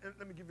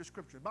me give you a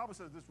scripture. The Bible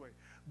says it this way.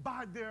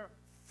 By their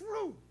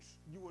fruit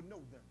you will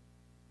know them.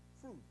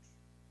 Fruit.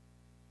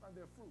 By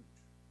their fruit.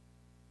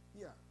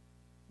 Yeah.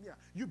 Yeah.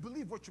 You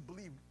believe what you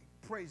believe.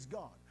 Praise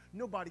God.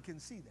 Nobody can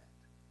see that.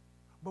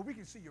 But we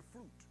can see your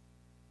fruit.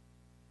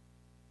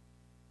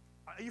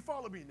 You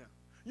follow me now?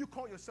 You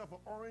call yourself an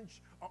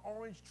orange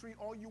tree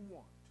all you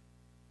want.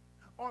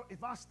 Or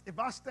if I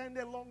stand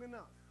there long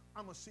enough,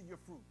 I'm going to see your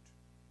fruit.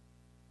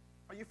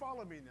 Are you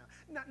following me now?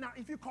 Now,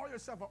 if you call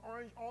yourself an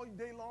orange all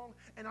day long,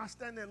 and I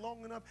stand there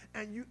long enough,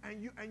 and you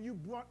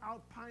brought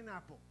out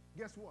pineapple,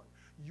 guess what?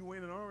 You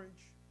ain't an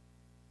orange.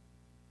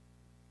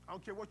 I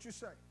don't care what you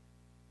say.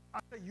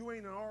 I say you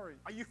ain't an orange.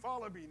 Are you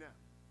following me now?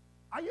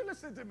 Are you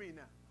listening to me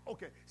now?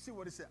 Okay, see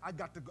what it says. I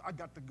got to go.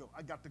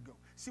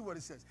 See what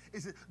it says.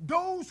 It says,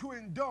 those who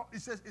indulge,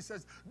 it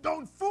says,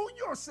 don't fool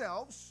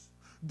yourselves.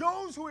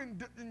 Those who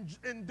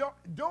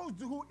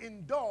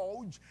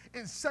indulge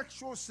in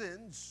sexual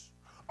sins,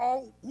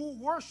 or who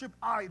worship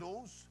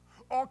idols,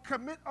 or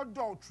commit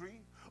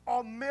adultery,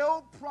 or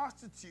male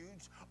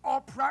prostitutes, or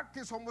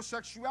practice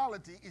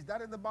homosexuality, is that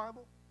in the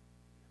Bible?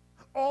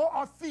 Or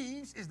are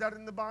thieves, is that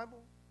in the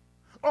Bible?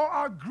 Or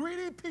are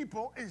greedy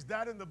people, is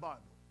that in the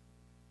Bible?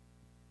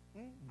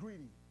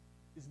 Greedy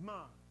is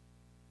mine.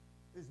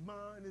 Is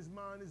mine, is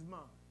mine, is mine.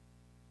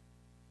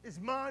 It's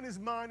mine, it's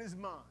mine, it's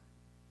mine.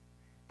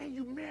 And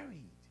you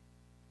married.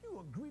 You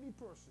a greedy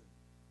person.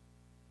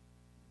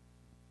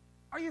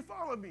 Are you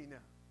following me now?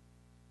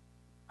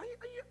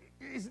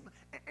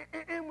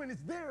 And when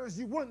it's theirs,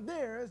 you want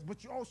theirs,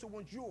 but you also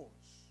want yours.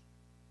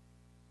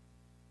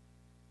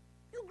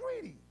 You're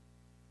greedy.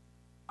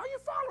 Are you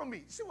following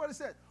me? See what it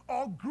said?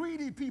 All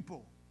greedy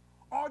people,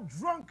 all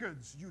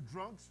drunkards, you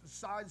drunks,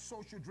 side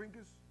social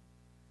drinkers.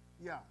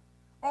 Yeah.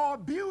 All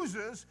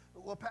abusers.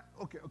 Well,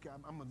 okay,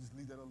 I'm going to just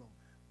leave that alone.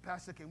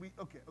 Pastor, can we?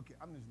 Okay,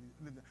 I'm going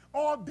to leave that.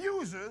 All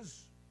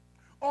abusers,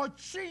 all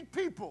cheat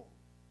people.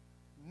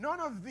 None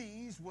of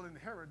these will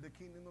inherit the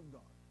kingdom of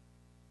God.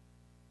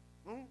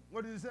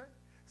 What did it say?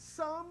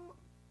 Some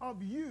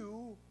of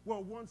you were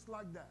once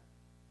like that.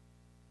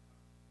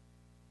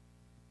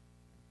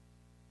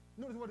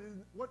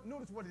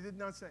 Notice what he did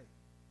not say.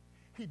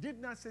 He did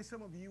not say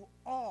some of you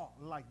are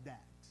like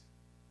that.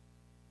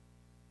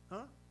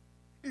 Huh?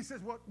 He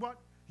says what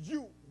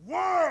you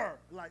were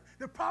like.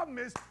 The problem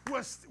is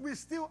we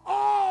still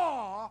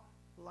are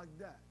like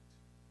that.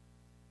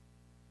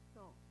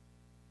 No.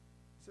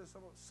 He says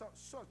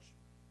such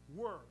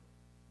were.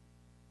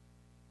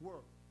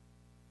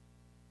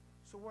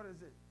 So what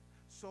is it?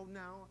 So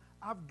now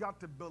I've got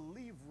to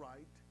believe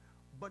right,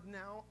 but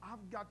now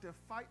I've got to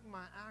fight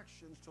my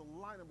actions to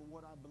line up with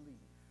what I believe.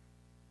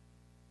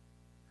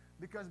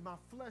 Because my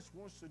flesh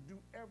wants to do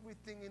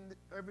everything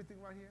everything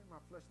right here. My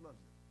flesh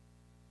loves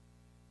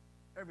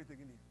it. Everything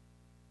in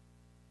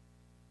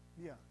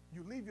here. Yeah.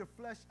 You leave your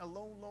flesh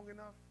alone long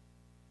enough,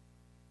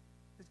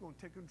 it's going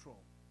to take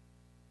control.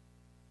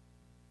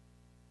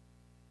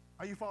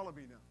 Are you following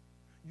me now?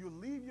 You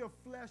leave your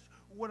flesh,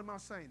 what am I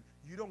saying?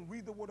 You don't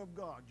read the Word of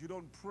God. You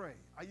don't pray.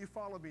 Are you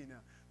following me now?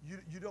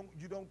 You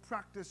don't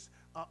practice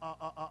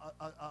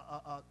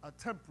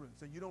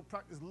temperance, and you don't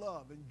practice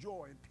love and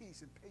joy and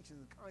peace and patience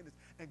and kindness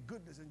and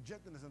goodness and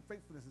gentleness and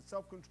faithfulness and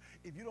self-control.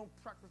 If you don't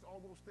practice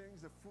all those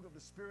things, the fruit of the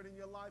Spirit in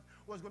your life,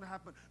 what's going to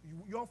happen?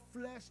 Your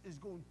flesh is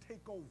going to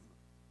take over.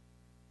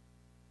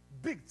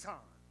 Big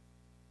time.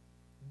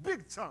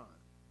 Big time.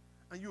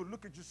 And you'll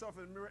look at yourself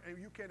in the mirror and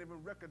you can't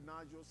even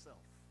recognize yourself.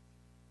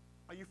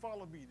 Are you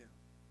following me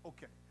now?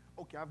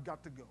 Okay, I've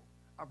got to go.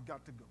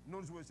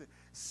 Notice what it says.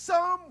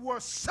 Some were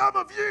some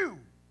of you,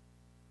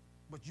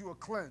 but you are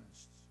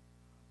cleansed.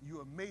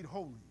 You are made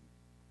holy,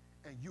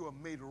 and you are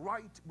made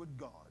right with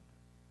God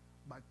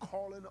by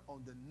calling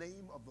on the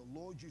name of the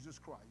Lord Jesus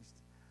Christ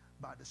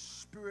by the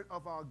Spirit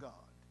of our God.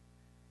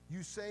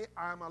 You say,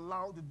 I'm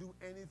allowed to do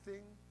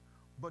anything,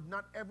 but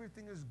not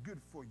everything is good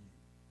for you.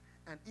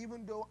 And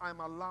even though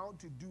I'm allowed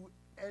to do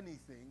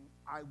anything,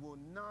 I will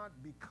not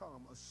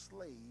become a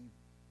slave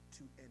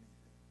to anything.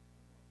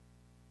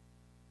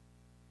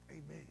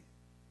 Amen.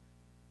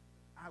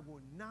 I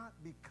will not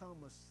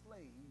become a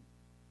slave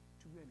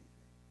to anything.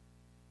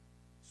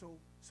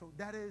 So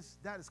that is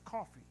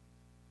coffee.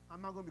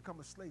 I'm not going to become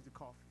a slave to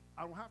coffee.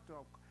 I don't have to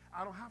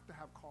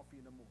have coffee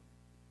in the morning.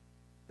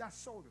 That's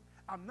soda.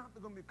 I'm not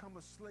going to become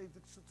a slave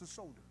to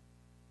soda.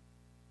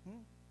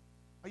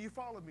 Are you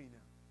following me now?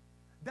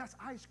 That's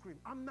ice cream.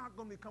 I'm not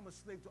going to become a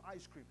slave to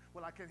ice cream.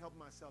 Well, I can't help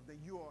myself. Then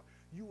you are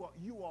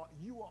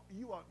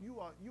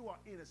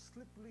in a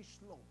slippery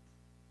slope.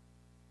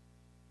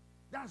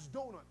 That's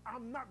donut.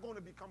 I'm not going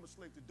to become a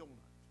slave to donut.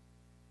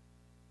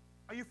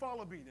 Are you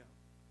following me now?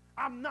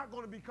 I'm not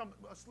going to become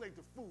a slave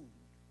to food.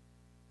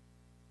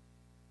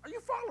 Are you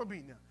following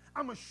me now?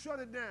 I'm going to shut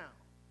it down.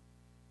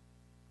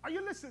 Are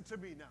you listening to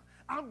me now?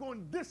 I'm going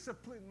to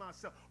discipline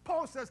myself.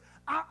 Paul says,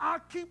 I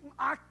keep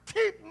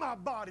my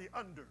body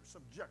under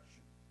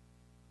subjection,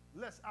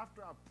 lest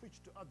after I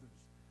preach to others,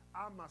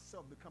 I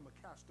myself become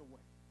a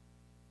castaway.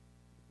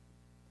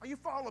 Are you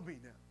following me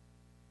now?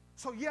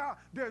 So yeah,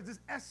 there's this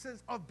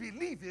essence of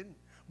believing,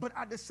 but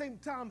at the same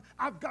time,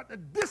 I've got to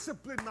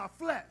discipline my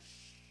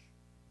flesh.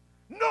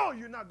 No,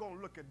 you're not going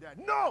to look at that.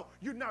 No,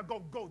 you're not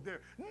going to go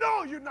there.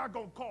 No, you're not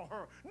going to call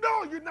her.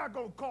 No, you're not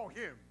going to call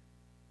him.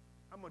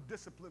 I'm going to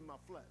discipline my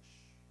flesh.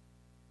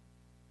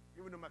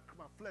 Even though my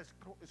flesh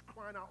is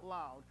crying out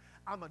loud,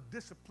 I'm going to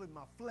discipline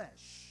my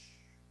flesh.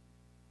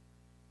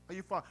 Are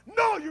you following?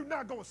 No, you're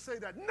not going to say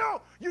that.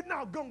 No, you're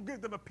not going to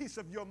give them a piece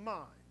of your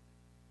mind.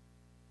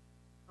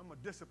 I'm going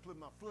to discipline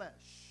my flesh.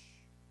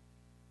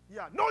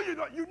 Yeah, no, you're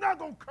not. You're not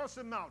going to curse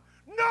him out.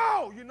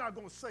 No, you're not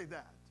going to say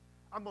that.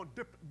 I'm going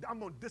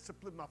to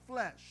discipline my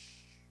flesh.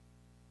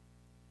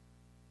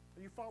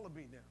 Are you following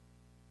me now?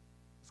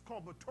 It's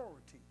called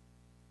maturity.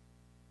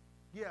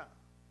 Yeah.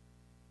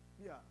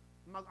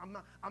 I'm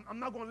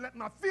not going to let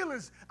my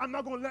feelings. I'm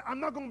not going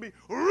to be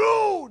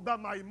ruled by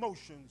my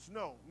emotions.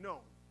 No. I'm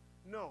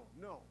going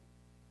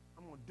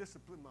to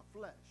discipline my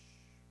flesh.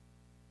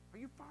 Are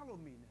you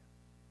following me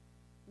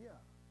now?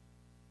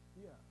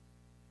 Yeah.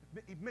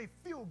 It may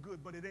feel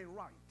good, but it ain't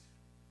right.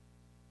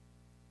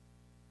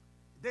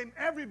 Then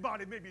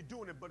everybody may be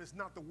doing it, but it's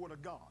not the Word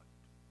of God.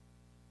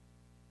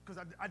 Because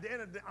at the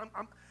end of the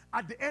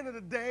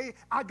day,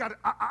 I'm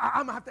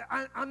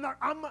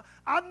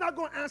not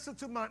going to answer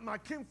to my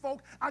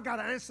kinfolk. I got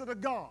to answer to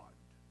God.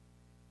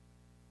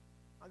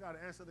 I got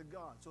to answer to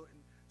God.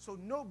 So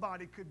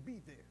nobody could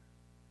be there.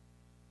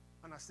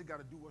 And I still got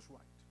to do what's right.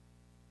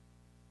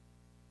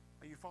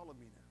 Are you following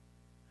me now?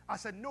 I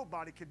said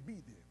nobody could be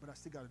there, but I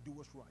still got to do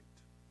what's right.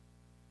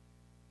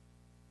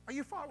 Are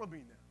you following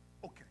me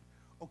now? Okay.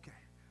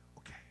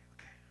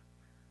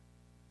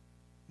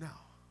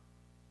 Now,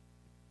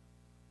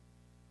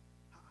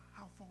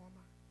 how far am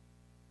I?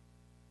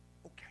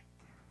 Okay.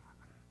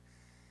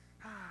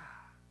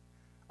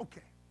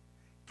 Okay.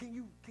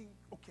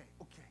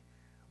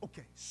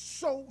 Okay.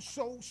 So,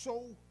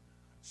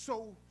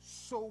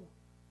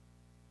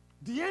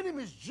 the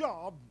enemy's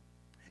job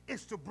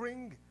is to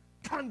bring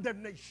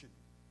condemnation.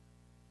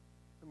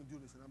 Let me do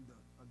this and I'm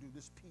done. I'll do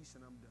this piece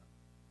and I'm done.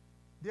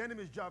 The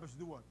enemy's job is to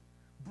do what?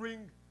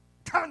 Bring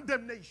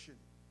condemnation.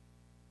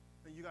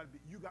 And you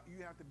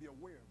have to be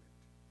aware of it.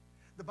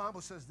 The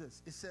Bible says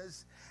this. It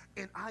says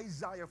in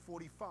Isaiah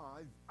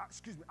 54,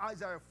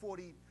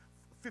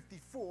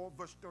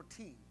 verse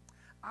 13.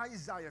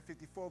 Isaiah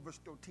 54, verse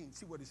 13.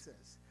 See what it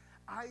says.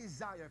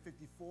 Isaiah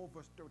 54,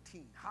 verse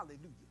 13.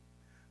 Hallelujah.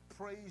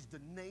 Praise the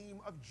name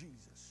of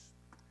Jesus.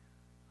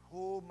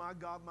 Oh, my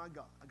God, my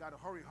God. I got to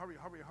hurry.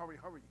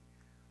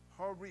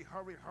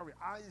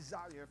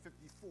 Isaiah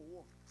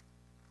 54.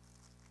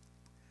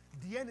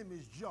 The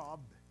enemy's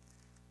job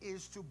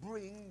is to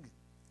bring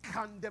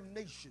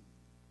condemnation.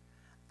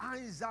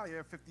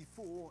 Isaiah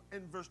 54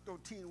 and verse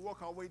 13.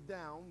 Walk our way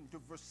down to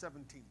verse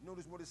 17.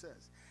 Notice what it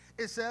says.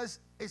 It says,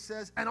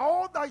 and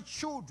all thy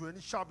children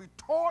shall be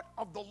taught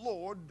of the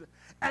Lord,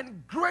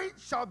 and great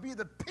shall be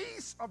the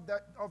peace of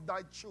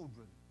thy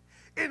children.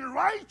 In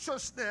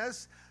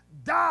righteousness,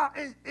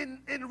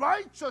 in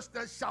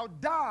righteousness shall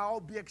thou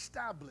be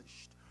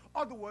established.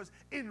 In other words,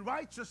 in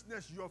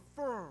righteousness you're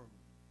firm,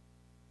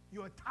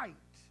 you're tight,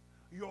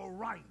 you're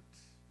right.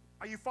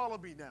 Are you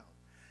following me now?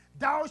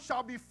 Thou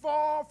shalt be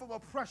far from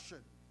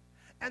oppression,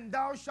 and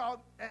thou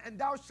shalt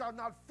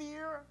not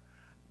fear,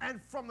 and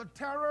from the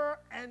terror,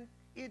 and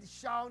it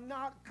shall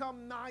not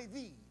come nigh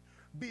thee.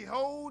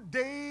 Behold,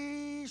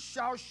 they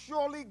shall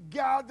surely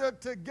gather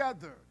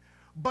together,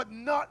 but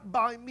not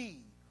by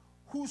me.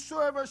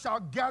 Whosoever shall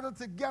gather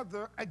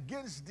together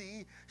against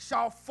thee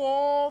shall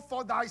fall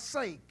for thy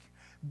sake.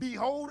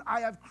 Behold, I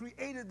have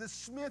created the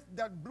smith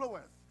that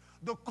bloweth,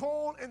 the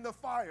coal in the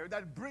fire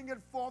that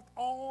bringeth forth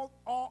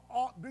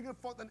bringeth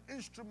forth an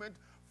instrument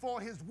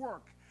for his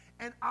work.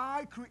 And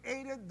I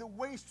created the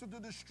waste to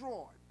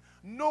destroy.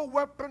 No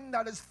weapon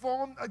that is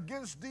formed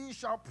against thee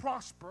shall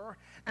prosper,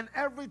 and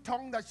every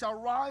tongue that shall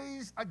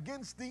rise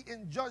against thee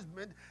in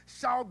judgment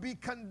shall be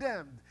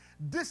condemned.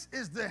 This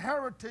is the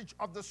heritage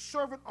of the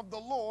servant of the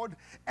Lord,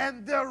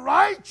 and their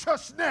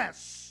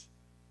righteousness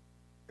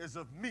is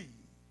of me,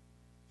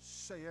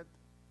 saith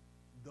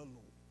the Lord.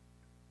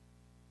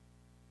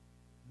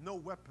 No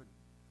weapon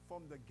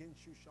formed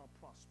against you shall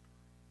prosper,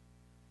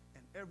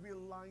 and every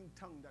lying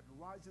tongue that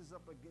rises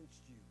up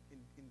against you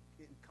in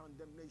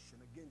condemnation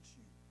against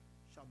you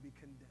shall be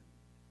condemned.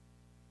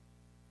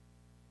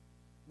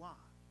 Why?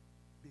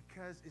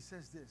 Because it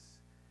says this.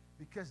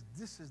 Because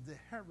this is the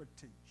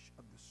heritage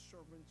of the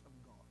servants of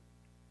God.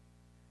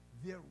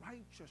 Their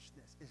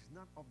righteousness is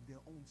not of their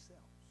own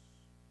selves.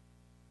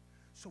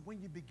 So when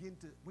you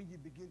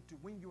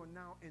are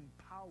now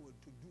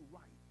empowered to do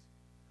right,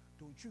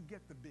 don't you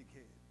get the big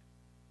head.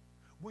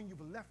 When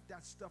you've left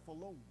that stuff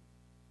alone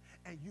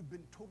and you've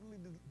been totally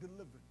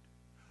delivered,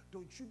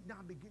 don't you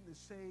now begin to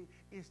say,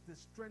 it's the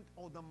strength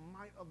or the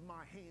might of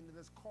my hand that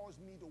has caused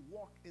me to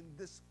walk in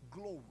this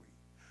glory.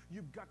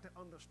 You've got to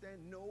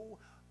understand, no,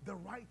 the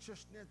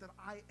righteousness that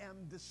I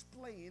am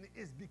displaying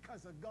is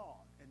because of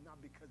God and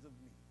not because of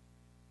me.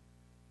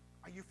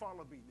 Are you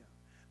following me now?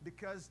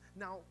 Because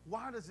now,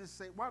 why does it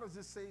say the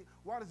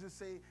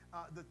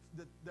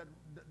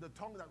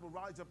tongue that will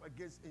rise up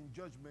against in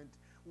judgment?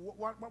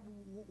 What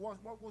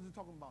was it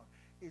talking about?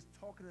 It's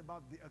talking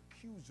about the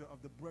accuser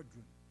of the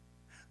brethren.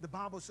 The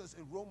Bible says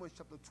in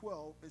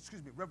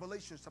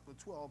Revelation chapter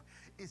 12,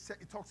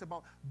 it talks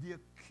about the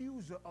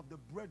accuser of the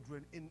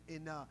brethren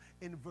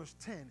in verse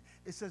 10.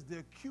 It says the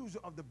accuser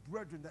of the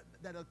brethren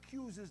that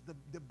accuses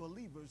the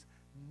believers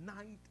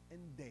night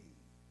and day.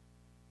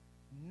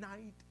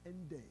 Night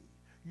and day.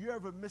 You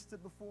ever missed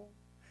it before?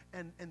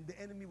 And the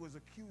enemy was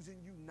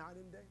accusing you night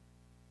and day?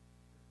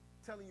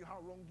 Telling you how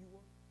wrong you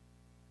were?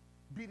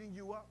 Beating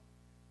you up?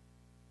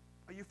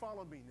 Are you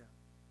following me now?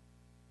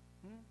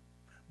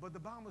 But the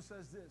Bible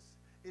says this.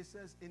 It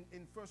says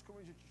in 1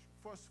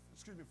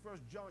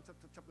 John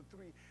chapter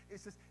 3, it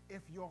says,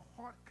 if your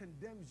heart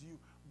condemns you,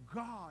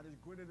 God is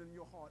greater than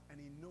your heart, and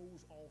he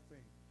knows all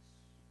things.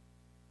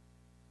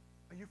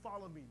 Are you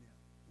following me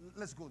now?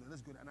 Let's go there,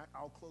 and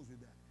I'll close with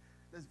that.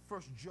 There's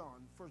 1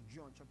 John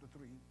chapter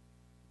 3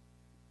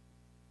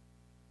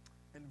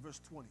 and verse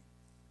 20.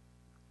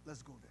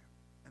 Let's go there,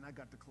 and I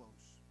got to close.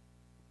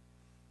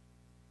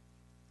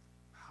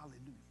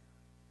 Hallelujah.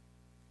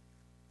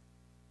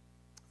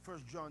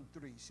 1 John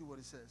 3, see what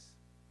it says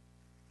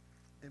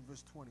in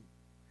verse 20.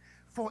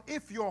 For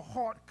if your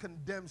heart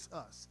condemns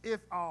us,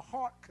 if our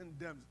heart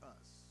condemns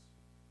us,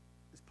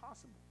 it's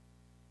possible.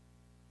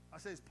 I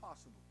say it's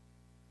possible.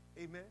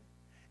 Amen.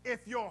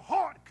 If your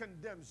heart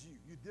condemns you,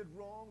 you did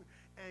wrong,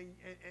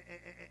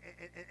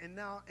 and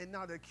now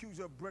the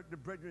accuser of the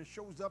brethren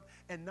shows up,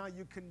 and now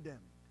you're condemned.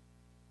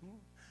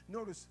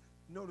 Notice,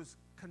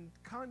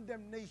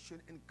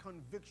 condemnation and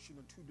conviction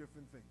are two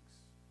different things.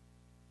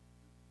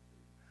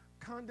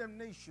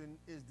 Condemnation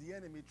is the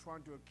enemy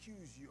trying to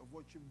accuse you of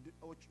what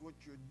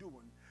you're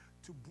doing,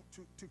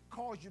 to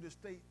cause you to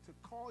stay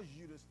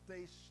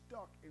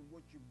stuck in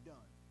what you've done.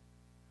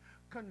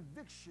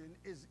 Conviction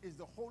is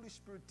the Holy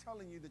Spirit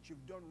telling you that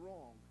you've done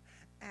wrong,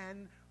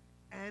 and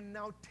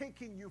now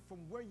taking you from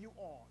where you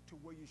are to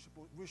where you're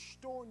supposed,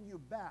 restoring you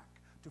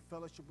back to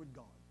fellowship with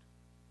God.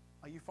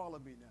 Are you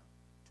following me now?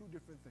 Two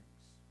different things.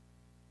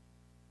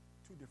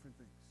 Two different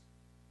things.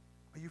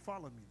 Are you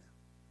following me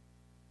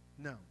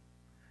now? No.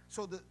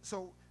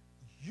 So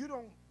you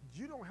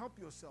don't help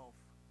yourself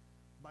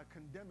by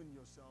condemning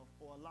yourself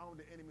or allowing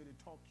the enemy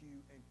to talk to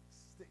you and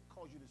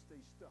cause you to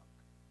stay stuck.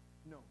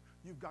 No,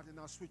 you've got to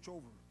now switch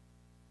over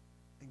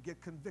and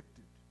get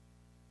convicted.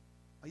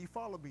 Are you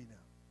following me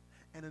now?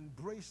 And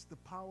embrace the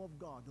power of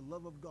God, the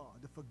love of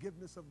God, the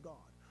forgiveness of God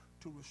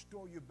to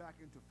restore you back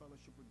into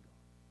fellowship with God.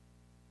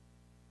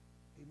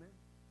 Amen?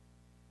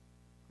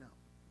 Now,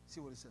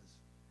 see what it says.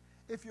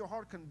 If our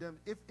heart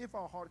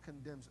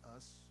condemns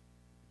us,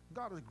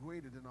 God is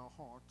greater than our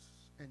hearts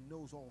and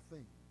knows all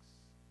things.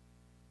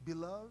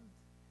 Beloved,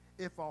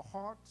 if our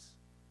hearts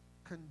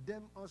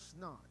condemn us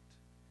not,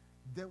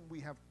 then we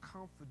have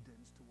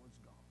confidence towards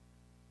God.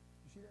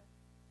 You see that?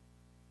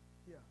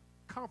 Yeah.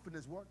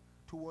 Confidence what?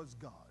 Towards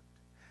God.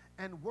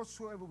 And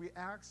whatsoever we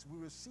ask, we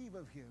receive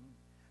of him,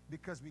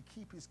 because we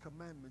keep his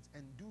commandments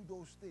and do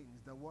those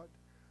things that what?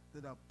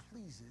 That are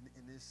pleasing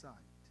in his sight.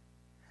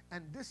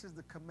 And this is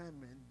the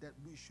commandment, that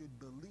we should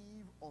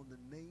believe on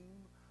the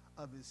name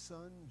of his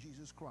Son,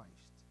 Jesus Christ,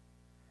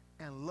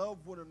 and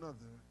love one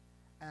another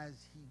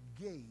as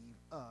he gave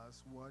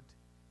us what?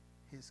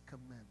 His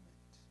commandment.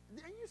 And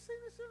you see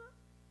this in it?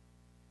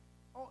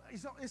 Oh,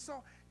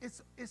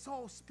 it's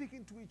all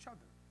speaking to each other.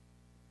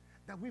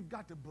 That we've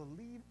got to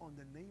believe on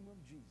the name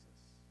of Jesus.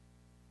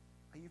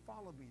 Are you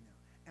following me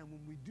now? And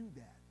when we do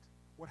that,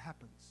 what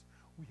happens?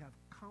 We have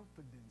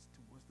confidence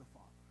towards the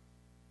Father.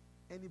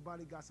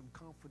 Anybody got some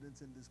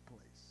confidence in this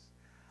place?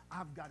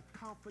 I've got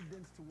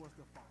confidence towards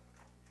the Father.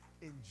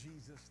 In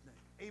Jesus'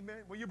 name.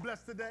 Amen. Were you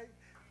blessed today?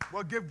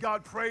 Well, give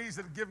God praise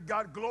and give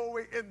God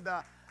glory in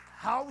the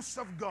house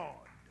of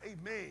God.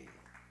 Amen.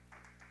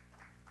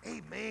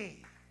 Amen.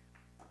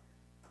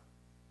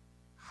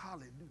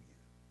 Hallelujah.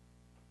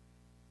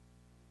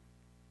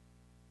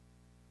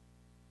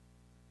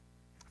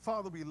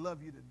 Father, we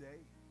love you today.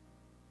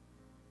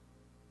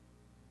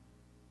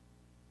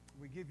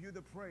 We give you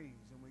the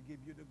praise and we give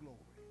you the glory.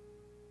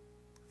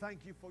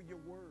 Thank you for your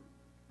word.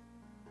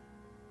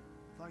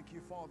 Thank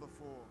you, Father,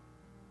 for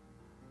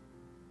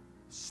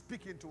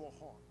speaking to our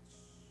hearts.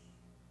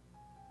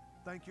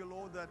 Thank you,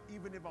 Lord, that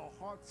even if our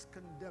hearts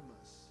condemn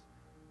us,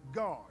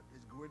 God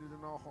is greater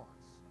than our hearts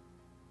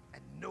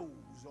and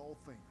knows all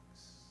things.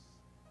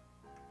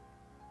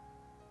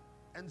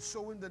 And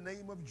so in the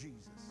name of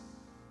Jesus,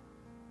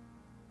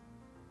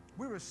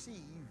 we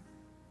receive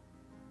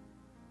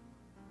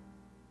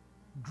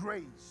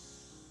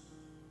grace.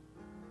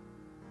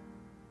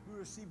 We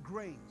receive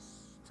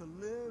grace to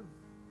live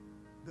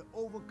the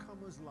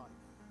overcomer's life,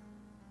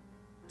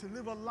 to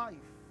live a life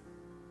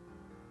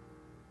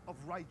of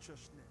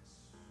righteousness,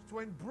 to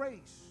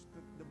embrace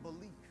the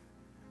belief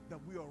that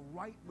we are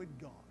right with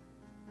God,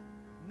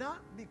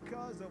 not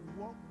because of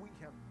what we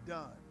have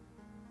done,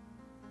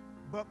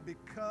 but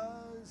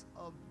because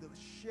of the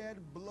shed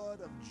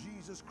blood of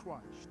Jesus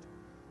Christ,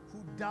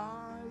 who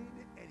died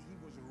and he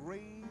was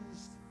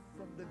raised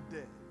from the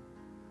dead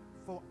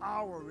for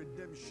our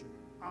redemption,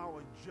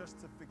 our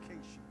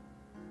justification,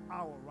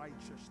 our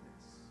righteousness.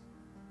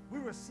 We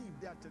receive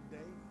that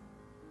today.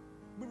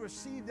 We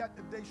receive that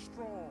today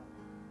strong.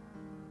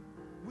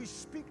 We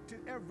speak to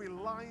every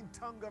lying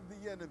tongue of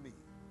the enemy,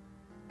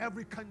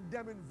 every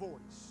condemning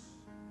voice,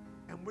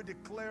 and we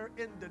declare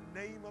in the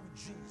name of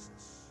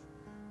Jesus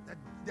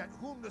that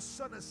whom the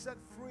Son has set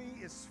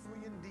free is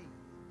free indeed.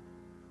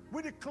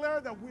 We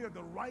declare that we are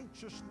the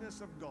righteousness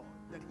of God,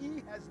 that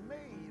he has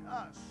made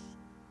us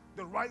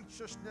the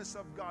righteousness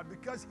of God,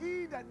 because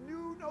he that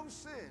knew no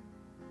sin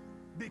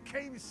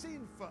became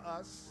sin for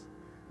us,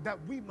 that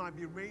we might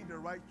be made the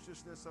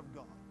righteousness of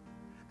God.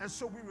 And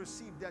so we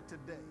receive that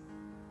today.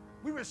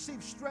 We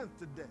receive strength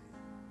today.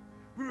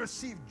 We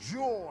receive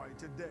joy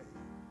today.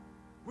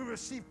 We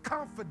receive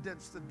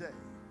confidence today.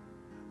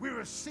 We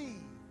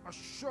receive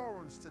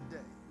assurance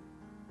today.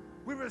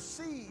 We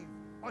receive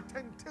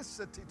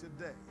authenticity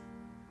today.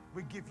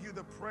 We give you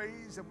the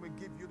praise and we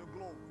give you the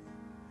glory.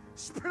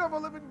 Spirit of a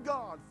living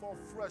God, fall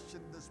fresh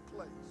in this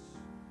place.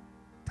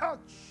 Touch,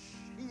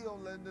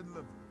 heal, and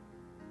deliver.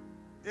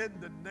 In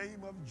the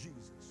name of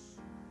Jesus.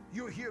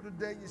 You're here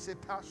today and you say,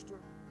 Pastor,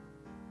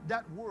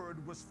 that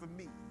word was for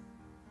me.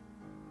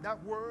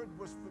 That word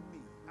was for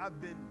me. I've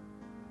been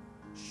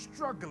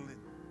struggling.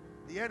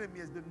 The enemy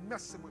has been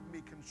messing with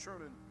me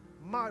concerning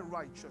my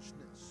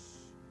righteousness,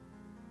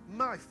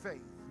 my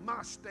faith,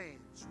 my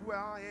stance, where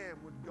I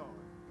am with God.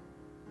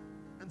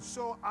 And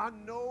so I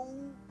know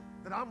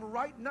that I'm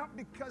right not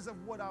because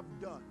of what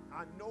I've done.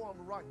 I know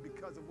I'm right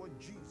because of what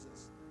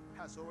Jesus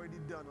has already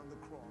done on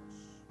the cross.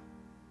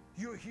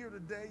 You're here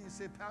today, you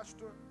say,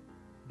 Pastor,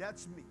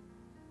 that's me.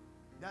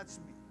 That's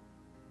me.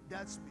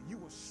 That's me. You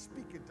were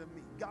speaking to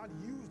me. God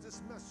used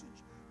this message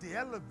to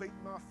elevate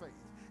my faith.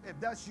 If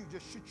that's you,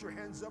 just shoot your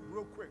hands up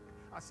real quick.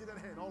 I see that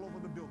hand all over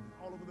the building,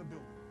 all over the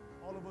building,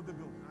 all over the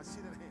building. I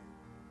see that hand.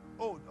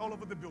 Oh, all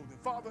over the building.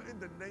 Father, in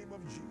the name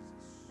of Jesus,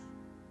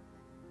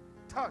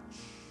 touch,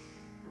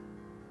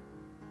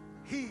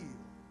 heal,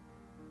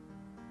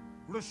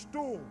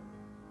 restore,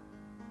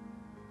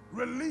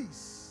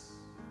 release,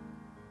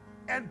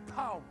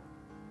 empower,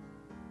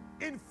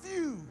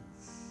 infuse,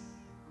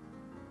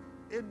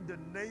 in the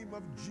name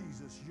of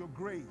Jesus, your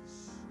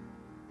grace,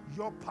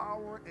 your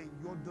power, and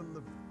your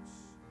deliverance.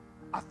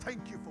 I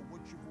thank you for what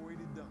you've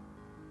already done.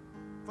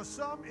 For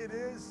some, it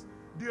is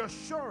the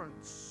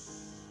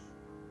assurance,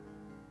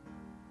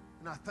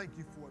 and I thank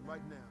you for it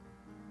right now.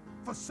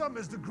 For some,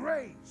 it's the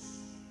grace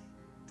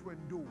to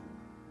endure,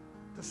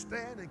 to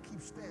stand and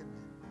keep standing,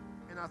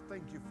 and I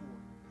thank you for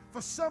it.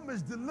 For some,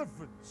 it's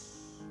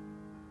deliverance.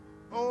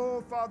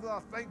 Oh, Father,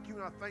 I thank you,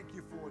 and I thank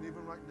you for it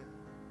even right now.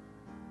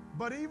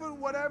 But even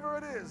whatever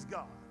it is,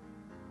 God,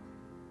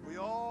 we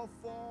all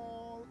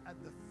fall at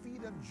the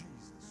feet of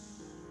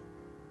Jesus,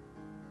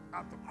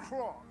 at the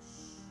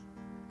cross,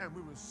 and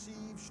we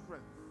receive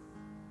strength.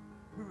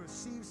 We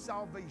receive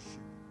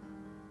salvation.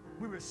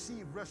 We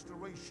receive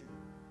restoration,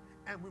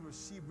 and we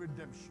receive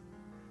redemption.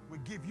 We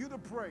give you the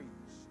praise.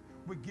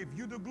 We give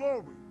you the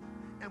glory,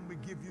 and we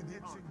give you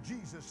the honor. In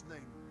Jesus'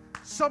 name.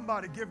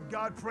 Somebody give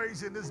God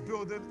praise in this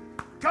building.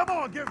 Come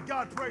on, give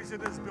God praise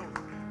in this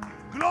building.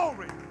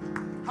 Glory.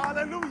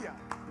 Hallelujah.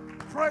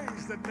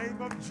 Praise the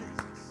name of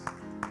Jesus.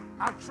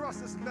 I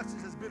trust this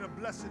message has been a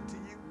blessing to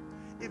you.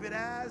 If it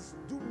has,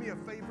 do me a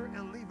favor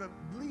and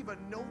leave a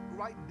note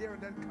right there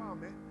in that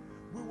comment.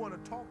 We want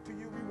to talk to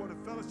you. We want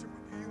to fellowship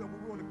with you, and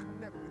we want to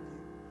connect with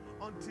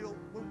you.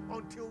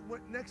 Until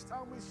next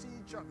time we see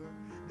each other,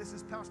 this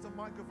is Pastor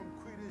Michael from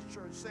Creedence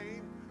Church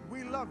saying,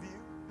 we love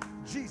you,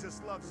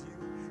 Jesus loves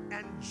you,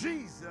 and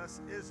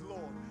Jesus is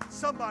Lord.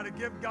 Somebody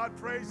give God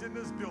praise in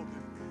this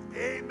building.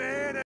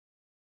 Amen.